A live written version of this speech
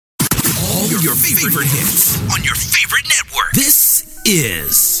your favorite hits on your favorite network. This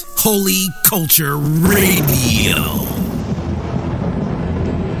is Holy Culture Radio.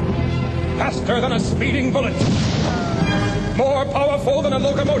 Faster than a speeding bullet. More powerful than a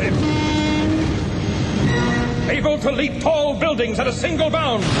locomotive. Able to leap tall buildings at a single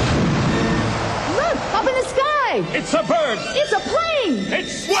bound. Look, up in the sky. It's a bird. It's a plane.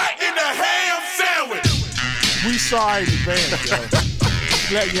 It's what in the ham sandwich? We sorry in advance, yo.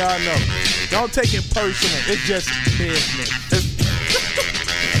 Let y'all know. Don't take it personal. It's just business.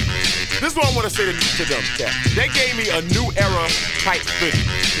 This is what I want to say to them, Cat. They gave me a new era type fit.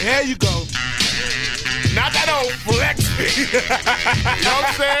 There you go. Not that old flex fit. You know what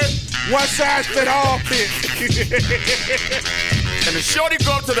I'm saying? One size fit all fit. And the shorty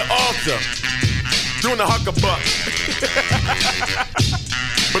go up to the altar doing the huckabuck.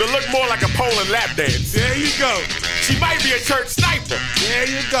 But it looked more like a pole and lap dance. There you go. She might be a church sniper. There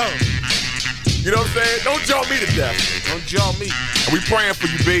you go. You know what I'm saying? Don't jaw me to death. Don't jaw me. And we praying for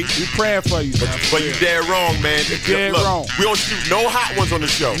you, B. We praying for you. But you dead wrong, man. Dead wrong. We don't shoot no hot ones on the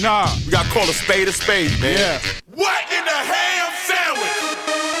show. Nah. We got to call a spade, man. Yeah. What in the ham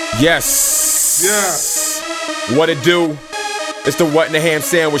sandwich? Yes. Yeah. What it do? It's the What in the Ham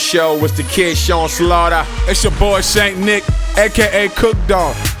Sandwich Show. It's the kid, Sean Slaughter. It's your boy, Saint Nick, a.k.a. Cook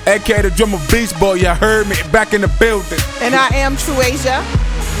Dog, a.k.a. the drummer Beast Boy. You heard me, back in the building. And I am True Asia.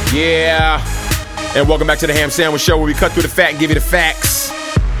 Yeah. And welcome back to the Ham Sandwich Show, where we cut through the fat and give you the facts.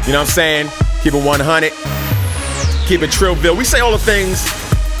 You know what I'm saying? Keep it 100. Keep it Trillville. We say all the things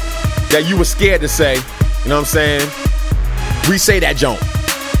that you were scared to say. You know what I'm saying? We say that junk.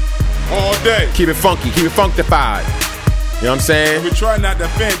 All day. Keep it funky. Keep it functified. You know what I'm saying? We try not to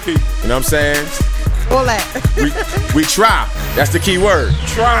offend people. You know what I'm saying? All that. We try. That's the key word.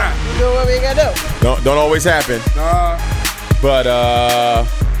 Try. Do what we gotta do. Don't always happen. Nah. But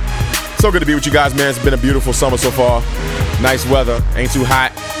so good to be with you guys, man. It's been a beautiful summer so far. Nice weather. Ain't too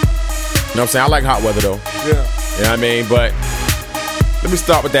hot. You know what I'm saying? I like hot weather though. Yeah. You know what I mean? But let me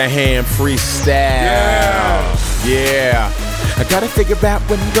start with that ham freestyle. Yeah. I gotta figure out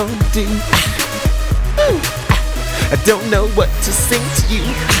what I'm gonna do. I don't know what to sing to you.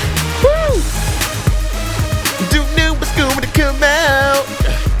 Woo! Don't know what's going to come out.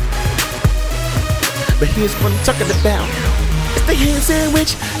 But here's what I'm talking about. It's the Ham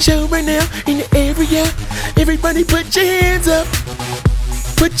Sandwich Show right now in the area. Everybody put your hands up.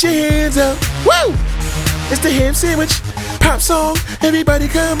 Put your hands up. Woo! It's the Ham Sandwich pop song. Everybody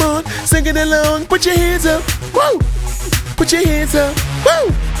come on, singing along. Put your hands up. Woo! Put your hands up.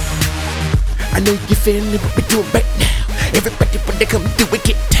 Woo! I know you're feeling what we're doing right now. Everybody wanna come do it,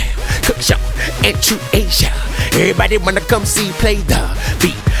 get down. Cook Show and True Asia. Everybody wanna come see play the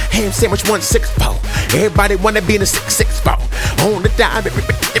beat. Ham Sandwich 164. Everybody wanna be in a 664. On the dime.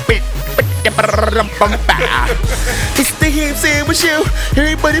 It's the Ham Sandwich Show.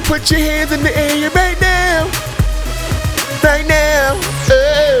 Everybody put your hands in the air right now. Right now.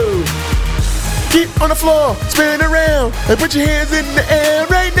 Oh. Get on the floor, spin around, and put your hands in the air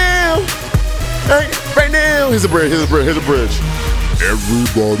right now. Right now. Here's a bridge. Everybody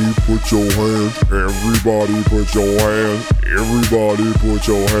put your hands. Everybody put your hands. Everybody put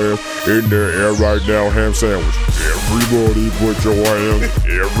your hands in the air right now. Ham sandwich. Everybody put your hands.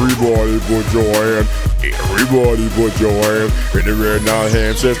 Everybody put your hands. Everybody put your hands in the air now.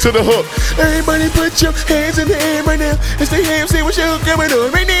 Ham sandwich to the hook. Everybody put your hands in the air right now. It's the Ham Sandwich Show coming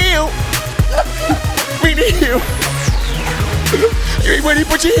on right now. Right now. Everybody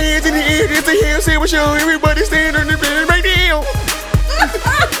put your hands in the air. It's the Ham Sandwich Show. Everybody stand on the bed right now.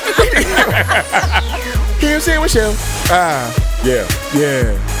 Ham Sandwich Show. Yeah.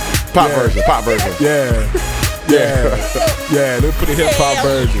 Pop version. Yeah. Let me put the hip hop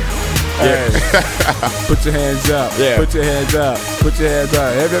version. Yeah. Put your hands up. Yeah. Put your hands up. Put your hands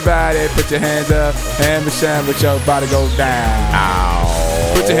up. Everybody put your hands up. Ham sandwich, your body go down.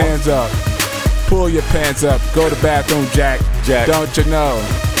 Ow. Put your hands up. Pull your pants up. Go to the bathroom, Jack. Don't you know?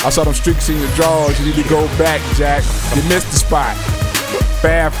 I saw them streaks in your drawers. You need to go back, Jack. You missed the spot.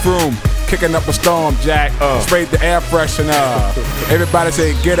 Bathroom. Kicking up a storm, Jack. Sprayed the air freshener. Everybody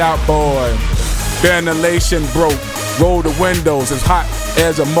say, get out, boy. Ventilation broke. Roll the windows. It's hot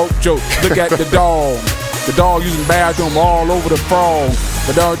as a moat joke. Look at the dog. The dog using bathroom all over the frog.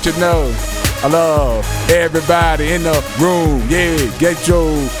 But don't you know? I love everybody in the room. Yeah, get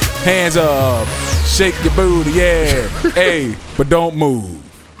your hands up. Shake your booty, yeah. Hey, but don't move.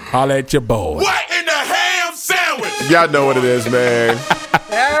 Holla at your boy. What in the ham sandwich? Y'all know what it is, man.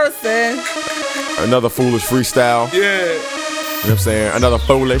 Harrison. Another foolish freestyle. Yeah. You know what I'm saying? Another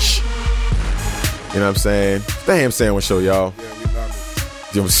foolish. You know what I'm saying? The Ham Sandwich Show, y'all. Yeah, we love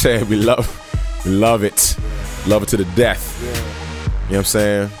know what I'm saying? We love it. Love it to the death. Yeah. You know what I'm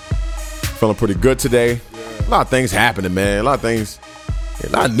saying? Feeling pretty good today. Yeah. A lot of things happening, man. A lot of things. A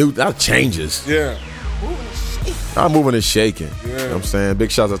lot of changes. Yeah. I'm moving and shaking. Yeah. You know what I'm saying?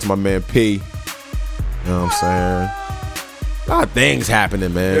 Big shout out to my man P. You know what I'm saying? A lot of things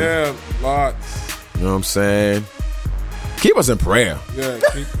happening, man. Yeah, lots. You know what I'm saying? Keep us in prayer. Yeah,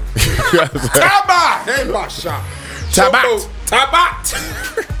 keep Tabat! Hey, my shot. Tabat! Tabat!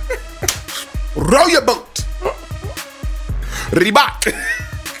 Row your boat. Reebok.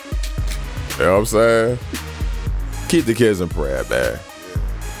 You know what I'm saying? Keep the kids in prayer, man.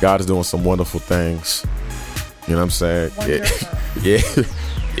 God is doing some wonderful things. You know what I'm saying? Yeah,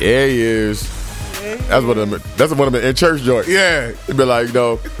 he is. That's one of them in church joint. Yeah. It'd be like,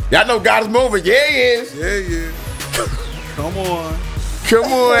 y'all know God is moving. Yeah, he is. Yeah, yeah. Come on. Come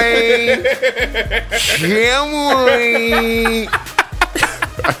on. Come on.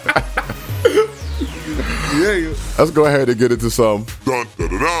 Yeah. Let's go ahead and get into some Dun, dun,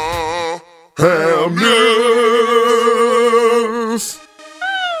 dun, dun. Ham News.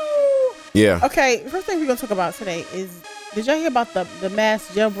 Yeah. Okay, first thing we're gonna talk about today is, did y'all hear about the mass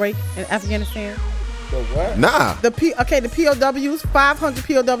jailbreak in Afghanistan? The what? Nah. The POWs, 500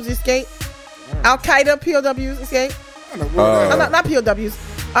 POWs escaped. Al Qaeda POWs escaped. Not POWs.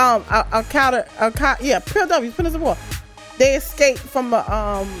 Al Qaeda. POWs. Prisoners of war. They escaped from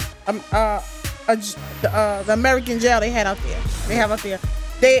the American jail they had out there.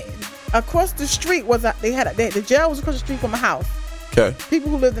 They across the street the jail was across the street from a house. Okay. People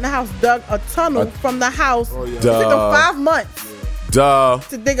who lived in the house dug a tunnel from the house. Oh, yeah. It took them 5 months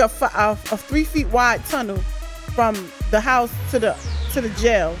to dig a 3 feet wide tunnel from the house to the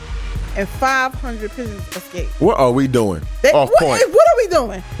jail, and 500 prisoners escaped. What are we doing? Off point. What are we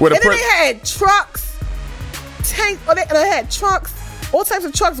doing? With and then they had trucks, tanks. They had trucks, all types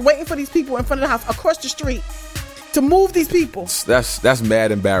of trucks waiting for these people in front of the house across the street to move these people. That's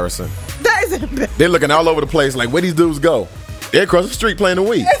mad embarrassing. That is embarrassing. They're looking all over the place like, where these dudes go? They're across the street playing the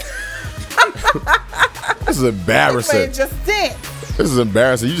Wii. This is embarrassing. Just dance. This is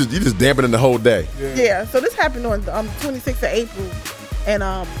embarrassing. You just dampening the whole day. Yeah. So this happened on the 26th of April, and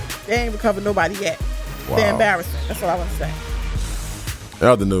they ain't recovered nobody yet. Wow. They're embarrassing. That's what I want to say.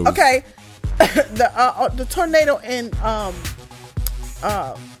 Other news. Okay. The tornado in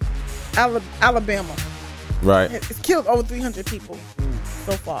Alabama. Right. It's killed over 300 people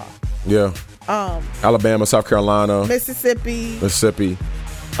so far. Yeah. Alabama, South Carolina, Mississippi.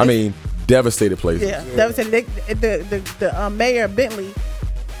 I mean, devastated places. Yeah, devastated. The mayor Bentley,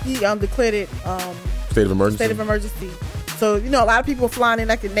 he declared it State of emergency. State of emergency. So a lot of people flying in,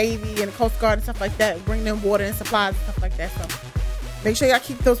 like the Navy and the Coast Guard and stuff like that, bring them water and supplies and stuff like that. So make sure y'all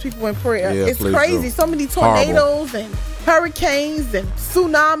keep those people in prayer. Yeah, it's crazy. So many tornadoes and hurricanes and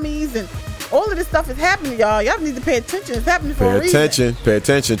tsunamis and all of this stuff is happening, y'all. Y'all need to pay attention. It's happening for a reason. Pay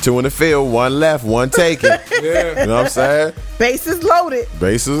attention. 2 in the field, 1 left, 1 taken. Yeah. You know what I'm saying? Bases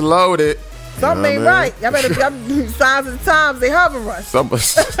loaded. Something ain't right. Y'all better signs of the times. They hovering us. Some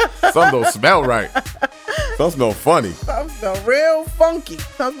don't smell right. Some smell funny. Some smell real funky.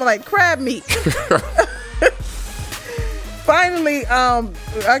 Some smell like crab meat. Finally,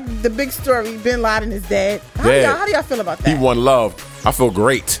 the big story: Bin Laden is dead. How do y'all feel about that? He won love. I feel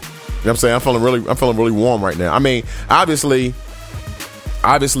great. You know what I'm saying? I'm feeling really warm right now. I mean, obviously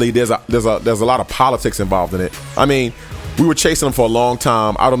there's a lot of politics involved in it. I mean, we were chasing him for a long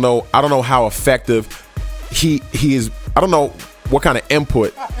time. I don't know how effective he is. I don't know what kind of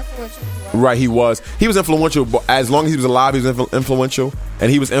input. Right, he was influential, but as long as he was alive, he was influential, and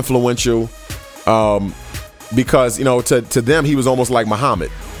he was influential because to them he was almost like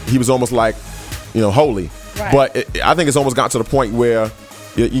Muhammad. He was almost like holy. Right. But I think it's almost got to the point where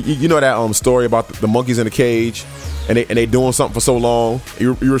you know that story about the monkeys in the cage, and they doing something for so long.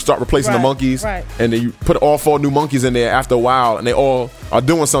 You start replacing the monkeys, right. And then you put all 4 new monkeys in there after a while, and they all are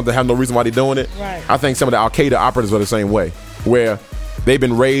doing something, have no reason why they're doing it. Right. I think some of the Al Qaeda operatives are the same way, where they've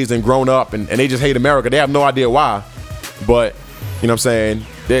been raised and grown up, and they just hate America. They have no idea why, but you know what I'm saying.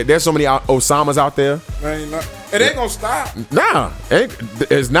 There's so many Osamas out there. It ain't gonna stop. Nah,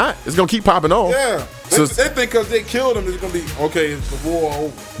 it's not. It's gonna keep popping off. Yeah. They think because they killed him, it's gonna be okay. It's the war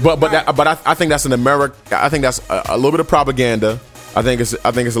over. But I think that's an America. I think that's a little bit of propaganda. I think it's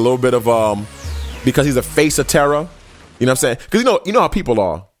a little bit of because he's a face of terror. You know what I'm saying? Because you know how people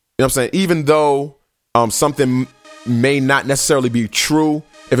are. You know what I'm saying? Even though something may not necessarily be true,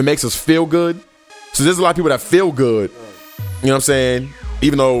 if it makes us feel good. So there's a lot of people that feel good. You know what I'm saying?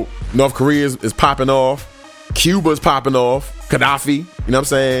 Even though North Korea is popping off, Cuba's popping off, Gaddafi. You know what I'm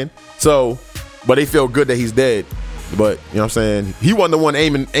saying? So. But they feel good that he's dead. But you know what I'm saying? He wasn't the one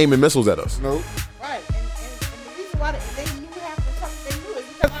aiming missiles at us. Nope. Right. And the reason why they knew half the stuff they knew is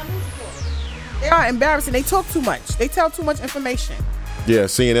because our news reporters. They are embarrassing. They talk too much. They tell too much information. Yeah,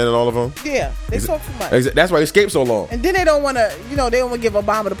 CNN and all of them. Yeah, they talk too much. That's why they escaped so long. And then they don't want to, they don't want to give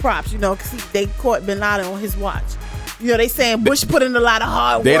Obama the props, because they caught Bin Laden on his watch. They saying Bush put in a lot of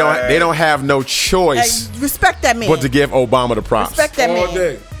hard work. They don't have no choice. Respect that man. But to give Obama the props. Respect that man. All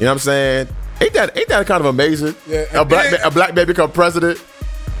day. You know what I'm saying? Ain't that kind of amazing? Yeah, a black man become president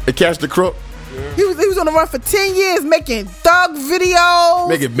and catch the crook. Yeah. He was on the run for 10 years making thug videos.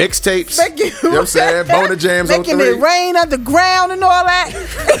 Making mixtapes. You know what I'm saying? Boner Jams on 3. Making it rain underground and all that.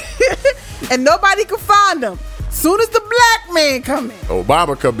 And nobody could find him. Soon as the black man come in.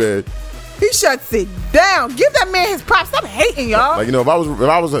 Obama come in. He shuts it down. Give that man his props. Stop hating, y'all. Like,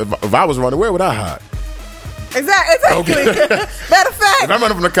 if I was running, where would I hide? Exactly. Okay. Matter of fact, If I'm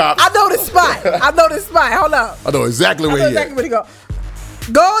running from the cops, I know this spot. Hold up. I know exactly where he where he go.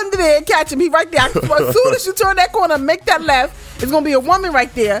 Go under there and catch him. He right there. As soon as you turn that corner, make that left, it's gonna be a woman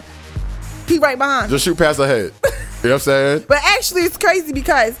right there. He right behind. Just shoot past her head. You know what I'm saying? But actually, it's crazy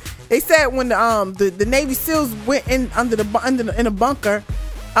because they said when the Navy SEALs went in in a bunker,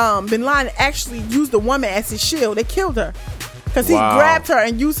 Bin Laden actually used the woman as his shield. They killed her because he grabbed her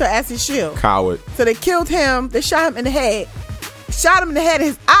and used her as his shield. Coward. So they killed him. They shot him in the head. Shot him in the head.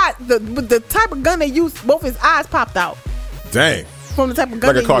 His eye, the type of gun they used, both his eyes popped out. Dang. From the type of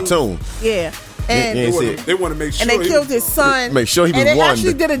gun like a cartoon. Used. Yeah. And they want to make sure. And they killed his son. Make sure he was one. And they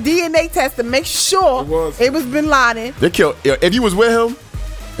actually did a DNA test to make sure it was Bin Laden. They killed. If you was with him.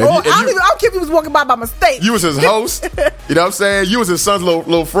 I don't care if he was walking by mistake. You was his host. You know what I'm saying? You was his son's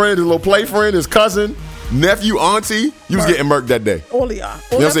little friend, his little play friend, his cousin, nephew, auntie. You was getting murked that day. All of y'all.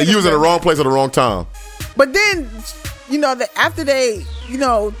 You know what I'm saying? You was in the wrong place at the wrong time. But then, after they,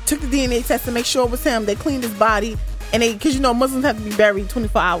 took the DNA test to make sure it was him, they cleaned his body. And because Muslims have to be buried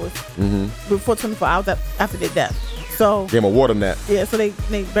 24 hours before 24 hours after their death. So gave him a water nap. Yeah, so they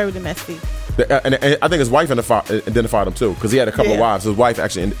buried him at sea. And I think his wife identified him too, because he had a couple of wives. His wife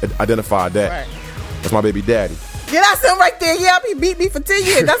actually identified that. Right. That's my baby daddy. Yeah, that's him right there. Yeah, he beat me for 10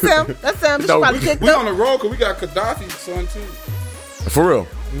 years. That's him. That's him. We on the road because we got Gaddafi's son too. For real.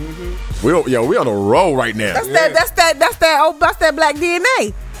 Mm-hmm. We on the roll right now. That's that black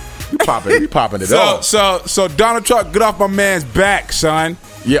DNA. You popping it off. So Donald Trump, get off my man's back, son.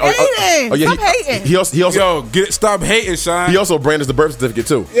 Yeah, Stop hating. He also stop hating, son. He also branded the birth certificate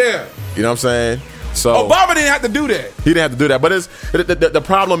too. Yeah, you know what I'm saying. So Obama didn't have to do that. He didn't have to do that. But the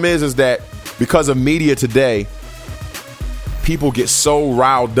problem is that because of media today, people get so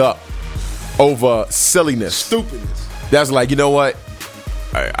riled up over silliness, stupidness. That's like, you know what?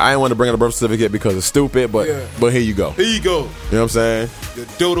 I didn't want to bring out a birth certificate because it's stupid, but here you go. Here you go. You know what I'm saying? The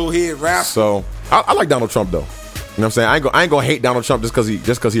doodle head rap. So I like Donald Trump though. You know what I'm saying? I ain't gonna hate Donald Trump just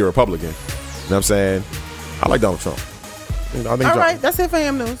because he a Republican. You know what I'm saying? I like Donald Trump. All right, that's it for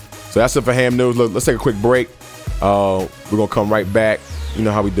Ham News. So that's it for Ham News. Look, let's take a quick break. We're gonna come right back. You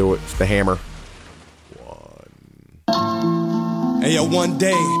know how we do it. It's the Hammer. Hey, one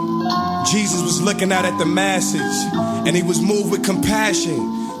day, Jesus was looking out at the masses, and he was moved with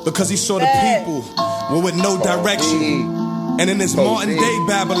compassion because he saw the people were with no direction. And in this modern day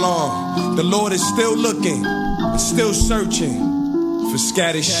Babylon, the Lord is still looking and still searching for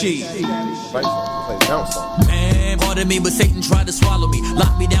scattered sheep. Man, pardon me, but Satan tried to swallow me,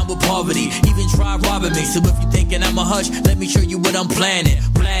 lock me down with poverty, even tried robbing me. So if you thinking I'm a hush, let me show you what I'm planning.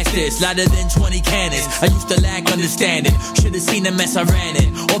 Blast this, louder than 20 cannons. I used to lack understanding, should've seen the mess I ran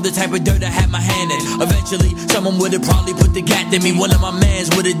in. All the type of dirt I had my hand in. Eventually, someone would've probably put the gat in me. One of my mans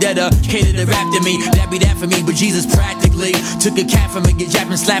would've dedicated a rap to me. That'd be that for me, but Jesus practically took a cat from me, get japped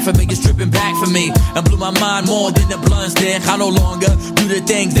and slapped for me, get stripping back for me, and blew my mind more than the blunts did. I no longer do the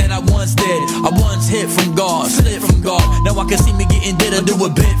things that I once did. I once hid from God, slid from God. Now I can see me getting did or do a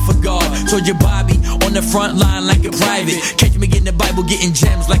bit for God. Told your Bobby on the front line like a private. Catch me getting the Bible, getting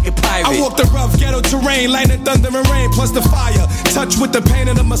gems like a pirate. I walk the rough ghetto terrain, lightning, thunder, and rain, plus the fire. Touch with the pain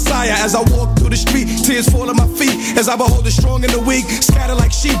of the Messiah. As I walk through the street, tears fall at my feet. As I behold the strong and the weak, scatter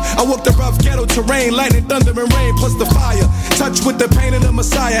like sheep. I walk the rough ghetto terrain, lightning, thunder, and rain, plus the fire. Touch with the pain of the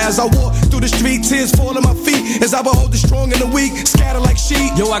Messiah. As I walk through the street, tears fall at my feet. As I behold the strong and the weak, scatter like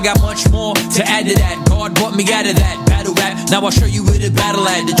sheep. Yo, I got much more to add to that. God brought me out of that battle rap. Now I'll show you where the battle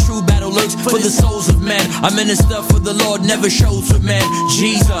at. The true battle lurks for the souls of men. I minister for the Lord, never shows for men.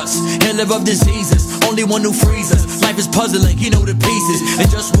 Jesus, healer of diseases, only one who frees us. Life is puzzling, he know the pieces, and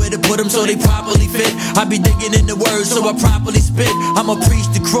just where to put them so they properly fit. I be digging in the words so I properly spit. I'ma preach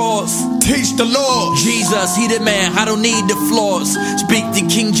the cross Teach the Lord. Jesus, he the man, I don't need the flaws. Speak to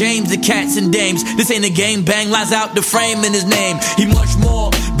King James, the cats and dames. This ain't a game, bang, lies out the frame in his name. He much more,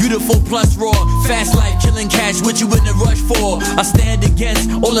 beautiful plus raw. Fast life, killing cash, what you in the rush for? I stand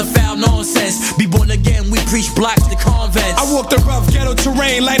against all the foul nonsense. Be born again, we preach blocks to convents. I walk the rough ghetto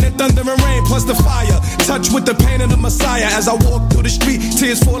terrain, lightning, thunder, and rain, plus the fire. Touch with the pain of the Messiah. As I walk through the street,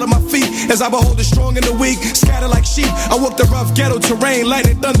 tears fall at my feet. As I behold the strong and the weak, scatter like sheep. I walk the rough ghetto terrain,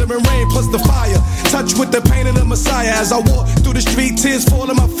 lightning, thunder, and rain, plus the fire. Touch with the pain of the Messiah. As I walk through the street, tears fall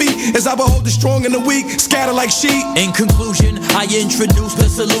at my feet. As I behold the strong and the weak, scatter like sheep. In conclusion, I introduce the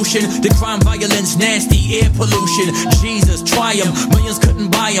solution. The crime, violence, nasty air pollution. Jesus, triumph, millions couldn't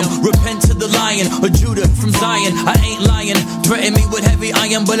buy him. Repent to the lion, or Judah from Zion. I ain't lying, threaten me with heavy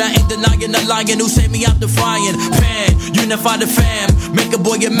iron, but I ain't denying the lion who saved me out the frying pan. Unify the fam, make a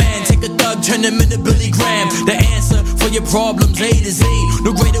boy a man. Take a thug, turn him into Billy Graham. The answer for your problems, A to Z.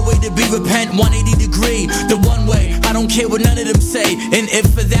 No greater way to be, repent 180 degree. The one way, I don't care what none of them say. And if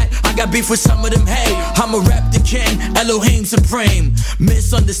for that, I got beef with some of them, hey, I'ma rap the king, Elohim supreme.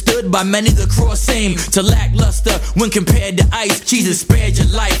 Misunderstood by many, the cross seem to lackluster when compared to ice. Jesus spared your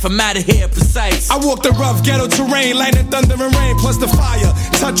life, I'm out of here precise. I walk the rough ghetto terrain, lightning, thunder, and rain, plus the fire.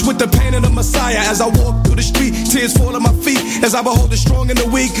 Touch with the pain of the Messiah. As I walk through the street, tears fall at my feet. As I behold the strong and the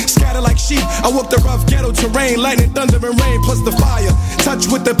weak, scatter like sheep. I walk the rough ghetto terrain, lightning, thunder, and rain, plus the fire. Touch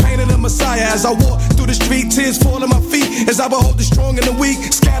with the pain of the Messiah. As I walk through the street, tears fall at my feet. As I behold the strong and the weak,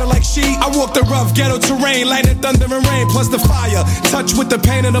 scatter like sheep. I walk the rough ghetto terrain, lightning, thunder, and rain, plus the fire. Touch with the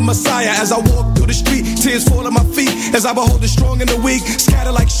pain of the Messiah. As I walk through the street, tears fall at my feet. As I behold the strong and the weak,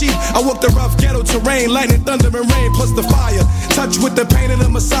 scatter like sheep. I walk the rough ghetto terrain, lightning, thunder, and rain, plus the fire. Touch with the pain of the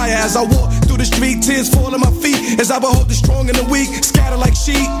Messiah. As I walk through the street, tears fall at my feet. As I behold the strong and the weak, scatter like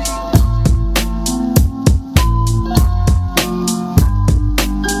sheep.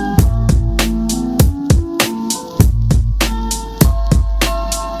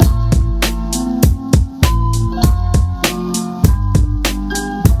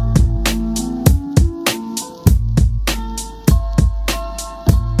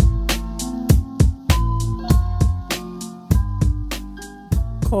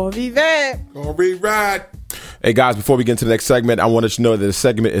 Corey Rad. Hey guys, before we get into the next segment, I want to know that the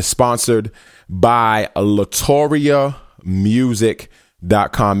segment is sponsored by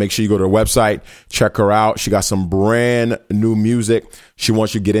LaToria.music.com. Make sure you go to her website, check her out. She got some brand new music she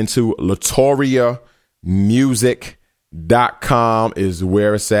wants you to get into. LaToria.music.com is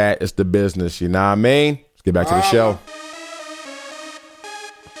where it's at. It's the business, you know what I mean? Let's get back to the show.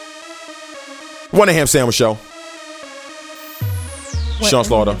 One Ham Sandwich Show. Sean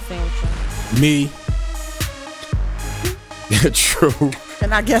Slaughter. Me. True.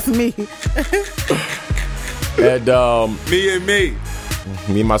 And I guess me. And me and me.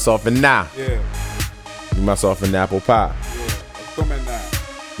 Me, myself, and nah. Yeah. Me, myself, and apple pie. Yeah. Come and now.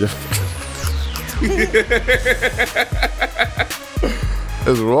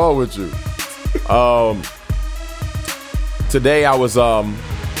 What's wrong with you? Today I was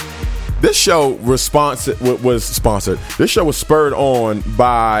this show was sponsored. This show was spurred on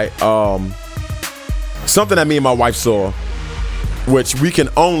by something that me and my wife saw, which we can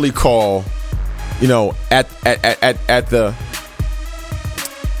only call, you know, at the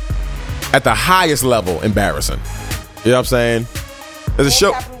highest level embarrassing. You know what I'm saying?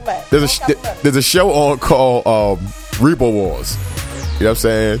 There's a show on called Repo Wars. You know what I'm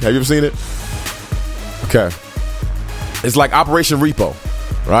saying? Have you ever seen it? Okay. It's like Operation Repo,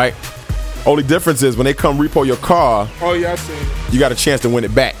 right? Only difference is when they come repo your car, oh yeah, I seen it. You got a chance to win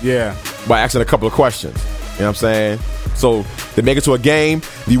it back. Yeah. By asking a couple of questions. You know what I'm saying? So they make it to a game.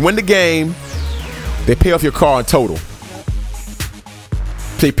 If you win the game, they pay off your car in total.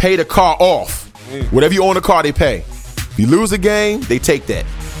 They pay the car off. Whatever you own the car, they pay. If you lose the game, they take that.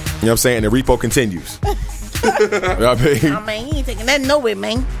 You know what I'm saying? The repo continues. You know what I mean? Oh, man, you ain't taking that nowhere,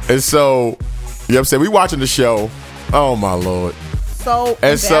 man. And so, you know what I'm saying? We watching the show. Oh, my Lord.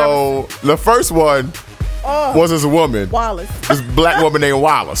 And so the first one was this woman. Wallace. This black woman named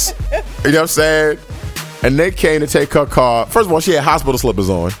Wallace. You know what I'm saying? And they came to take her car. First of all, she had hospital slippers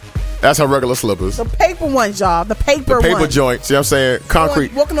on. That's her regular slippers. The paper ones, y'all. The paper joints. You know what I'm saying?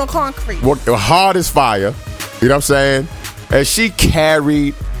 Concrete. Walking on concrete. Hard as fire. You know what I'm saying? And she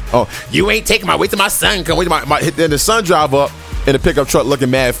carried, you ain't taking my way to my son. Come wait till my then the son drive up in a pickup truck looking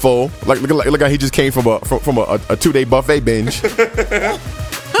mad full. Look how he just came from a 2-day buffet binge.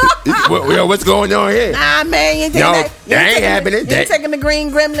 What's going on here? Nah, man, you ain't taking that. That ain't happening. You ain't taking the green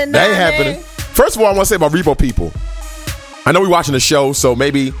gremlin. That ain't happening. First of all, I want to say about repo people. I know we're watching the show, so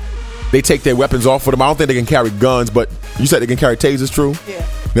maybe they take their weapons off for them. I don't think they can carry guns, but you said they can carry tasers, true? Yeah.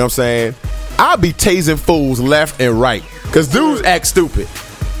 know what I'm saying? I'll be tasing fools left and right. Because dudes act stupid.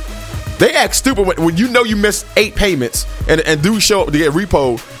 They act stupid when you know you missed 8 payments and dudes show up to get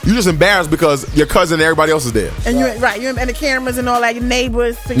repo. You just embarrassed because your cousin and everybody else is there. And you're and the cameras and all that, your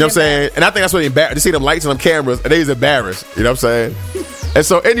neighbors. You know what I'm saying? And I think that's what they embarrassed. They see them lights and them cameras and they was embarrassed. You know what I'm saying? And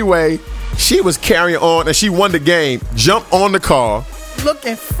so anyway, she was carrying on and she won the game. Jumped on the car.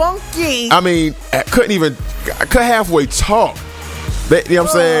 Looking funky. I mean, I couldn't halfway talk. You know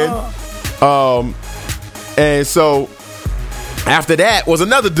what I'm saying? And so after that was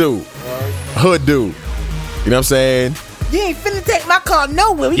another dude. Hood dude. You know what I'm saying? You ain't finna take my car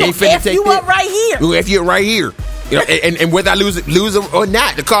nowhere. We gonna F you up right here. We F you up right here. You know, and whether I lose them or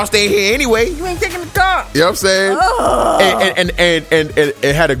not, the car staying here anyway. You ain't taking the car. You know what I'm saying? And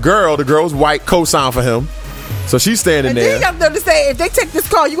it had a girl. The girl was white, co-signed for him. So she's standing there. And then you got to say, if they take this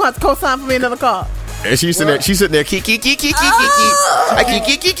car, you gonna have to co-sign for me another car. And she's sitting there. She's sitting there. Kiki. Kiki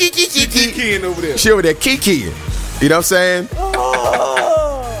over there. She over there kikiing. You know what I'm saying?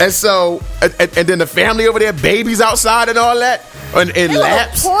 And so, and then the family over there, babies outside and all that, and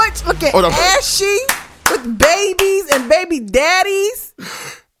laps. Porch looking ashy with babies and baby daddies.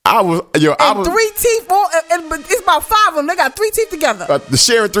 I was 3 teeth. It's about 5 of them. They got 3 teeth together. The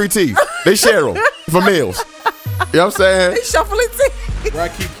sharing 3 teeth. They share them for meals. You know what I'm saying? They shuffling teeth.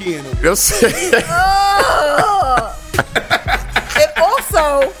 Right, keep keying over. You know what I'm saying?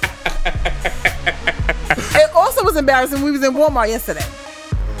 It also was embarrassing. We was in Walmart yesterday.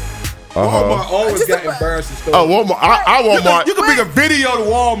 Walmart always got embarrassing stories. Oh, Walmart. I Walmart. You can bring a video to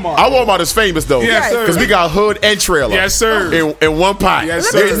Walmart. Our Walmart is famous, though. Yes, sir. Because we got hood and trailer. Yes, sir. In one pot. Yes,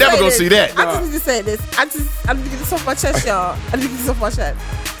 sir. You're never going to see that. I just need to say this. I need to get this off my chest, y'all. I need to get this off my chest.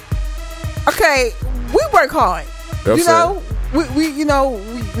 Okay, we work hard. You know? We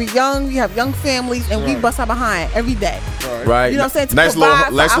young, we have young families, and we bust our behind every day. Right. You know what I'm saying? Nice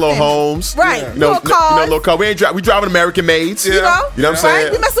little homes. Right. You know, little car. We driving American maids. Yeah. You know what I'm saying?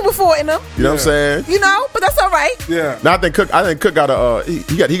 Right? We messing with Ford in them. You know what I'm saying? You know, but that's all right. Yeah. Now I think Cook got a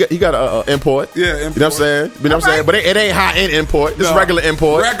he got a import. Yeah, import. You know what I'm saying? You know what I'm saying? But it ain't high end import. This regular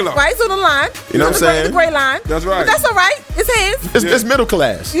import. Regular. Right, it's on the line. You know what I'm saying? The gray line. That's right. But that's all right. It's his. It's middle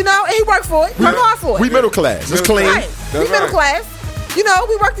class. You know, and he worked for it. Worked hard for it. We middle class. It's clean. Right. We middle class. You know,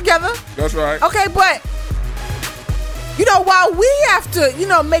 we work together. That's right. Okay, but you know, while we have to,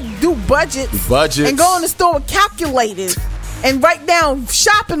 do budgets and go in the store with calculators and write down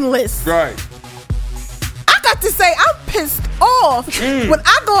shopping lists. Right. I got to say, I'm pissed off when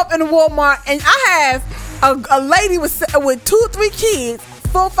I go up in the Walmart and I have a lady with 2 or 3 kids,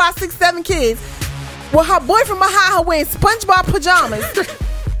 4, 5, 6, 7 kids, with her boyfriend behind her wearing SpongeBob pajamas.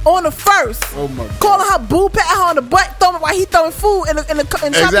 On the first, calling her boo, patting her on the butt, while he throwing food in the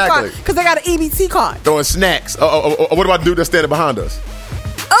shopping cart because they got an EBT card. Throwing snacks. What about the dude that's standing behind us?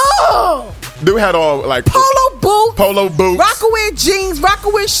 Oh! Dude had all like polo boots, Rockaway jeans,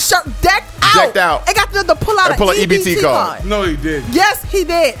 Rockaway shirt, decked out. And got to pull out an EBT card. No, he did. Yes, he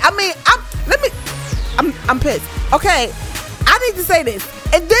did. I mean, I'm pissed. Okay, I need to say this.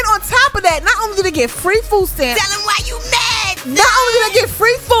 And then on top of that, not only do they get free food stamps, tell them why you mad. Not only do they get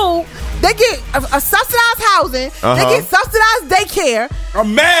free food, they get a subsidized housing, they get subsidized daycare.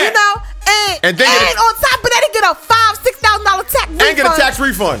 I'm mad. You know, and on top of that, they get a $5,000-$6,000 tax refund. And get a tax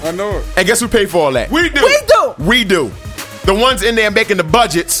refund. I know it. And guess who paid for all that? We do. We do. The ones in there making the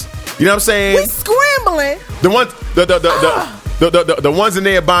budgets. You know what I'm saying? We scrambling. The ones, the ones in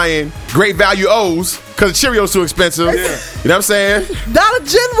there buying Great Value O's because Cheerios too expensive. Yeah. You know what I'm saying? Dollar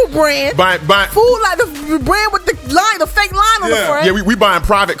General brand. Buying food like the brand with the fake line on the front. Yeah, we buying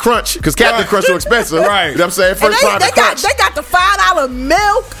Private Crunch because Captain Crunch too expensive. Right. You know what I'm saying? First Private Crunch. They got the $5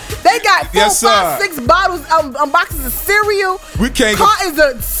 milk. They got 4, 5, 6 bottles, boxes of cereal. We can't cartons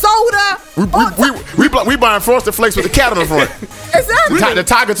of soda. We buying Frosted Flakes with the cat on the front. Exactly. The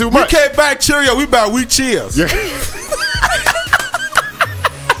tiger too much. We can't buy Cheerio. We buy Wheat Cheers. Yeah.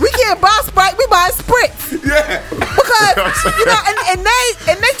 We can't buy Sprite, we buy Spritz. Yeah. Because and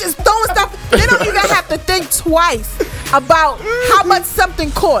they just throwing stuff. They don't even have to think twice about how much something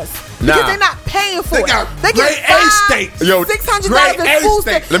costs. Because they're not paying for it. They get $600 in food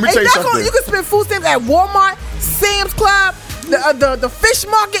stamps. Let me tell you something. You can spend food stamps at Walmart, Sam's Club, the fish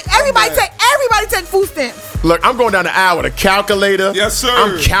market. Everybody take food stamps. Look, I'm going down the aisle with a calculator. Yes, sir.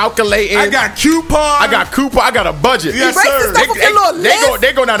 I'm calculating. I got coupons. I got a budget. Yes, sir.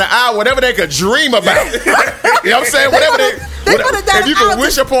 They go down the aisle, whatever they could dream about. You know what I'm saying? If you could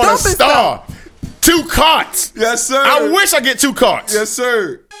wish upon a star. 2 carts. Yes, sir. I wish I get 2 carts. Yes,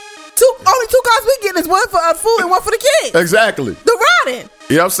 sir. Only 2 carts we getting is one for food and one for the kids. Exactly. The riding.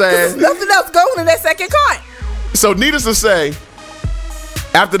 You know what I'm saying? There's nothing else going in that second cart. So needless to say,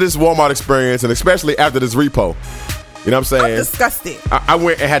 after this Walmart experience, and especially after this repo, you know what I'm saying? I'm disgusted. I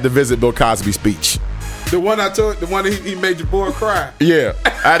went and had to visit Bill Cosby's speech. The one he made your boy cry. Yeah, I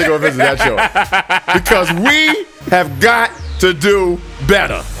had to go visit that show because we have got to do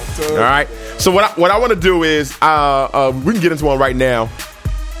better. All right. So what I want to do is we can get into one right now.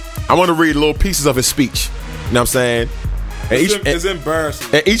 I want to read little pieces of his speech. You know what I'm saying? It's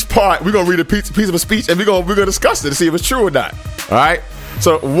embarrassing. And each part, we're gonna read a piece of a speech, and we're gonna discuss it to see if it's true or not. All right.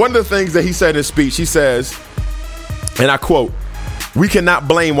 So one of the things that he said in his speech, he says, and I quote, "We cannot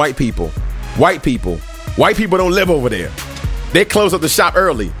blame white people. White people don't live over there. They close up the shop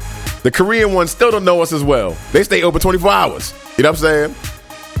early. The Korean ones still don't know us as well. They stay open 24 hours. You know what I'm saying?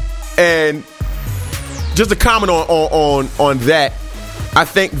 And just to comment on that, I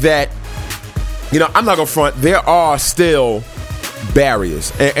think that, you know, I'm not gonna front. There are still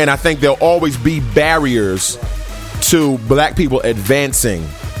barriers, and I think there'll always be barriers to black people advancing.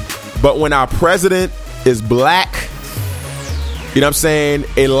 But when our president is black, you know what I'm saying,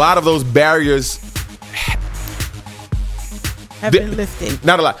 a lot of those barriers have been lifted.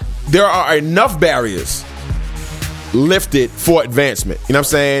 Not a lot. There are enough barriers lifted for advancement. You know what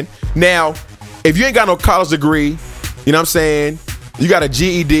I'm saying? Now, if you ain't got no college degree, you know what I'm saying, you got a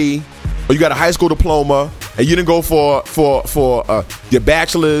GED or you got a high school diploma and you didn't go for your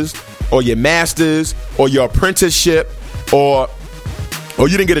bachelor's or your master's or your apprenticeship or you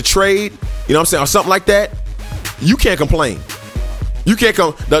didn't get a trade, you know what I'm saying, or something like that, you can't complain. You can't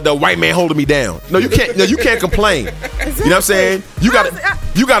come. The white man holding me down. No, you can't. No, you can't complain. Exactly. You know what I'm saying? You got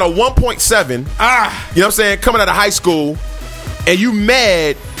a 1.7. You know what I'm saying? Coming out of high school, and you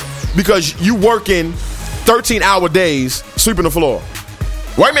mad because you working 13-hour days sweeping the floor.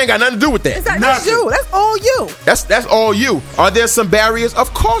 White man got nothing to do with that. Exactly. That's you. That's all you. That's all you. Are there some barriers?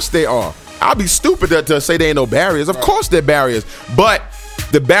 Of course there are. I'll be stupid to say there ain't no barriers. Of course there are barriers. But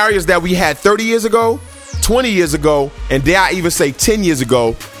the barriers that we had 30 years ago, 20 years ago, and dare I even say 10 years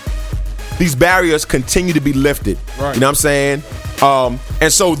ago, these barriers continue to be lifted. Right. You know what I'm saying?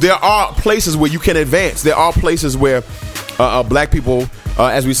 And so there are places where you can advance. There are places where black people,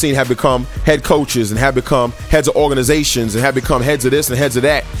 as we've seen, have become head coaches and have become heads of organizations and have become heads of this and heads of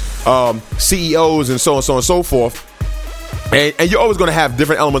that, CEOs and so on and so forth. And you're always going to have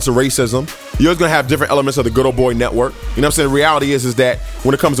different elements of racism. You're always going to have different elements of the good old boy network. You know what I'm saying? The reality is that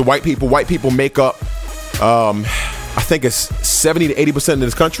when it comes to white people make up, I think it's 70 to 80% of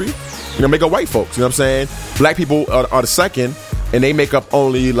this country, make up white folks. You know what I'm saying? Black people are the second, and they make up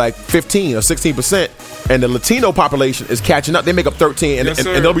only like 15 or 16%. And the Latino population is catching up. They make up 13, and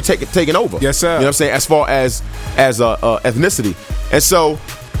they'll be taking over. Yes, sir. You know what I'm saying? As far as ethnicity. And so, you know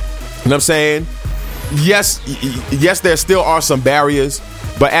what I'm saying? Yes, there still are some barriers,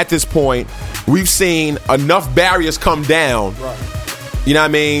 but at this point, we've seen enough barriers come down, right. You know what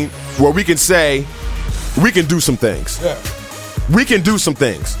I mean, where we can say, we can do some things. Yeah. We can do some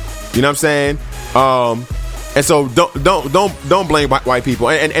things. You know what I'm saying? And so don't blame white people,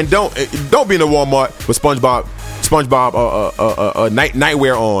 and don't be in the Walmart with SpongeBob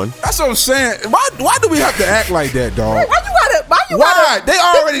nightwear on. That's what I'm saying. Why do we have to act like that, dog? Why you gotta They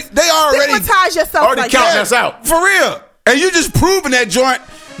already stigmatize yourself already like counting that. us out for real, and you just proving that joint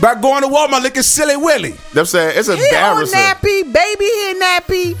by going to Walmart looking silly Willy. I'm saying it's embarrassing. He on nappy, baby, he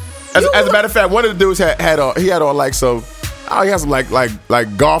nappy. As a matter of fact, one of the dudes had on like some. Oh, he has some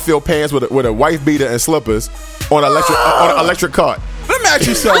like Garfield pants with a wife beater and slippers on an electric cart. Let me ask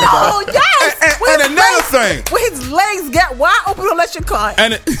you something. Oh yes. And another thing, when his legs get wide open on electric cart,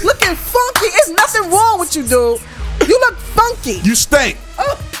 and looking funky. There's nothing wrong with you, dude. You look funky. You stink.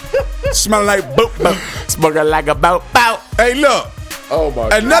 Smelling like boop boop. Smoking like a boat. Hey, look. Oh my.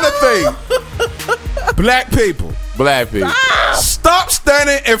 Another thing. Black people. Stop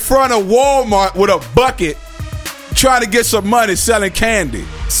standing in front of Walmart with a bucket trying to get some money selling candy.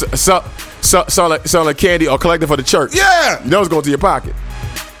 Selling candy or collecting for the church. Yeah. You know it's going to your pocket.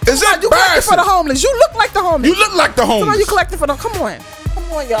 Is that you collecting for the homeless? You look like the homeless. You look like the homeless. So you collecting for the. Come on,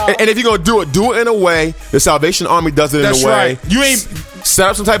 y'all. And if you're going to do it in a way, the Salvation Army does it in a way. Right. You ain't set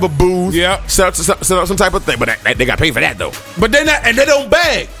up some type of booth. Yeah. Set up some type of thing. But they got to pay for that though. But they not, and they don't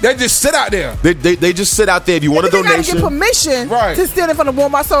beg. They just sit out there. They just sit out there. If you want a donation, they gotta get permission to stand in front of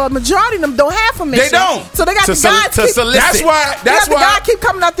Walmart. So a majority of them don't have permission. They don't. So they got the guys to solicit. That's why the guy keep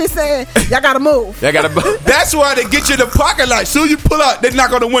coming out there saying y'all gotta move. That's why they get you in the parking lot. Soon you pull out, they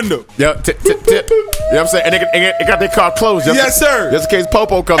knock on the window. Yeah. Tip. You know what I'm saying? And they got their car closed. Yes, sir. Just in case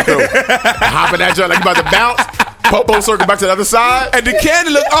Popo comes through. Hop in that joint like you about to bounce. Popo circle back to the other side. And the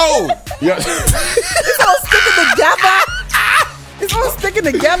candy look old. Yeah. It's all sticking together. It's all sticking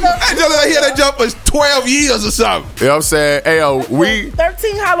together. I hear that jump was 12 years or something. You know what I'm saying? Hey, yo, 13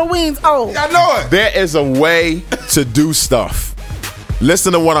 Halloweens old. I know it. There is a way to do stuff.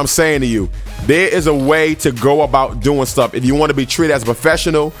 Listen to what I'm saying to you. There is a way to go about doing stuff. If you want to be treated as a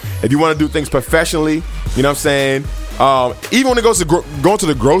professional, if you want to do things professionally, you know what I'm saying? Even when it goes to going to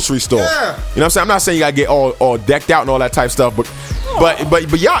the grocery store, yeah. You know what I'm saying? I'm not saying you gotta get all decked out and all that type stuff, but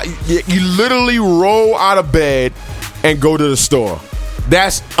y'all, you literally roll out of bed and go to the store.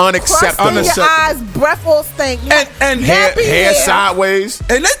 That's unacceptable. Crust in your eyes, breath all stink, and hair sideways.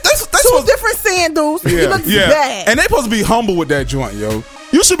 And that's two different sandals. He looks bad. And they supposed to be humble with that joint, yo.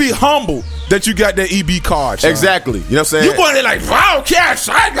 You should be humble that you got that EB card, son. Exactly. You know what I'm saying? You going there like, wow, cash,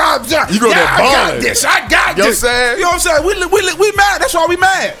 I got this. You go there balling. I got this. I got you this. Know what I'm saying? You know what I'm saying? We mad. That's why we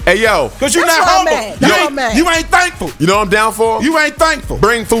mad. Hey, yo. Because you're not humble. You ain't thankful. You know what I'm down for? You ain't thankful.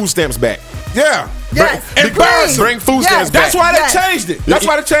 Bring food stamps back. Yeah. Yes. Bring food stamps back. That's why they changed it. That's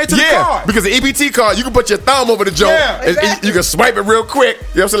why they changed to the card. Because the EBT card, you can put your thumb over the joint. Yeah, exactly. You can swipe it real quick. You know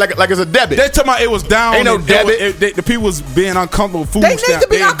what I'm saying? Like it's a debit. They talking about it was down. Ain't no debit. The people was being uncomfortable with food stamps. They need to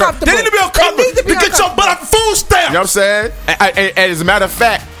be uncomfortable. They need to be uncomfortable to get your butt off food stamps. You know what I'm saying? And as a matter of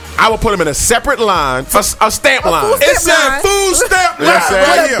fact, I will put them in a separate line, a stamp line. It said food stamp line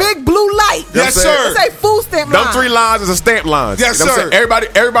with a big blue light. Yes, sir. It say food stamp line. Them 3 lines is a stamp line. Yes, you know sir.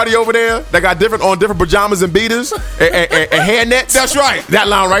 Everybody over there that got different pajamas and beaters and hair nets. That's right. That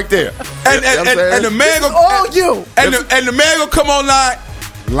line right there. And the man go all you. And the man go come online.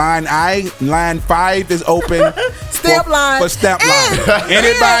 Line 5 is open. Stamp line. For stamp line.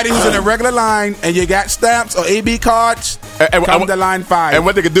 Anybody who's in a regular line and you got stamps or AB cards, come to line 5. And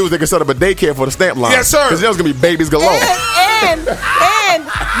what they can do is they can set up a daycare for the stamp line. Yes, sir. Because there's going to be babies galore. And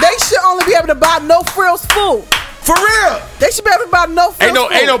they should only be able to buy no frills food. For real. They should be able to buy no frills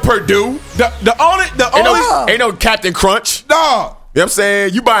food. Ain't no Purdue. Ain't no Captain Crunch. No. You know what I'm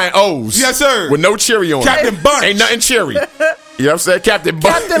saying? You buying O's. Yes, sir. With no cherry on Captain it. Bunch. Ain't nothing cherry. You know what I'm saying? Captain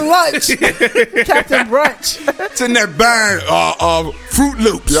Bunch. Captain Lunch. Captain Brunch. It's in that bag Fruit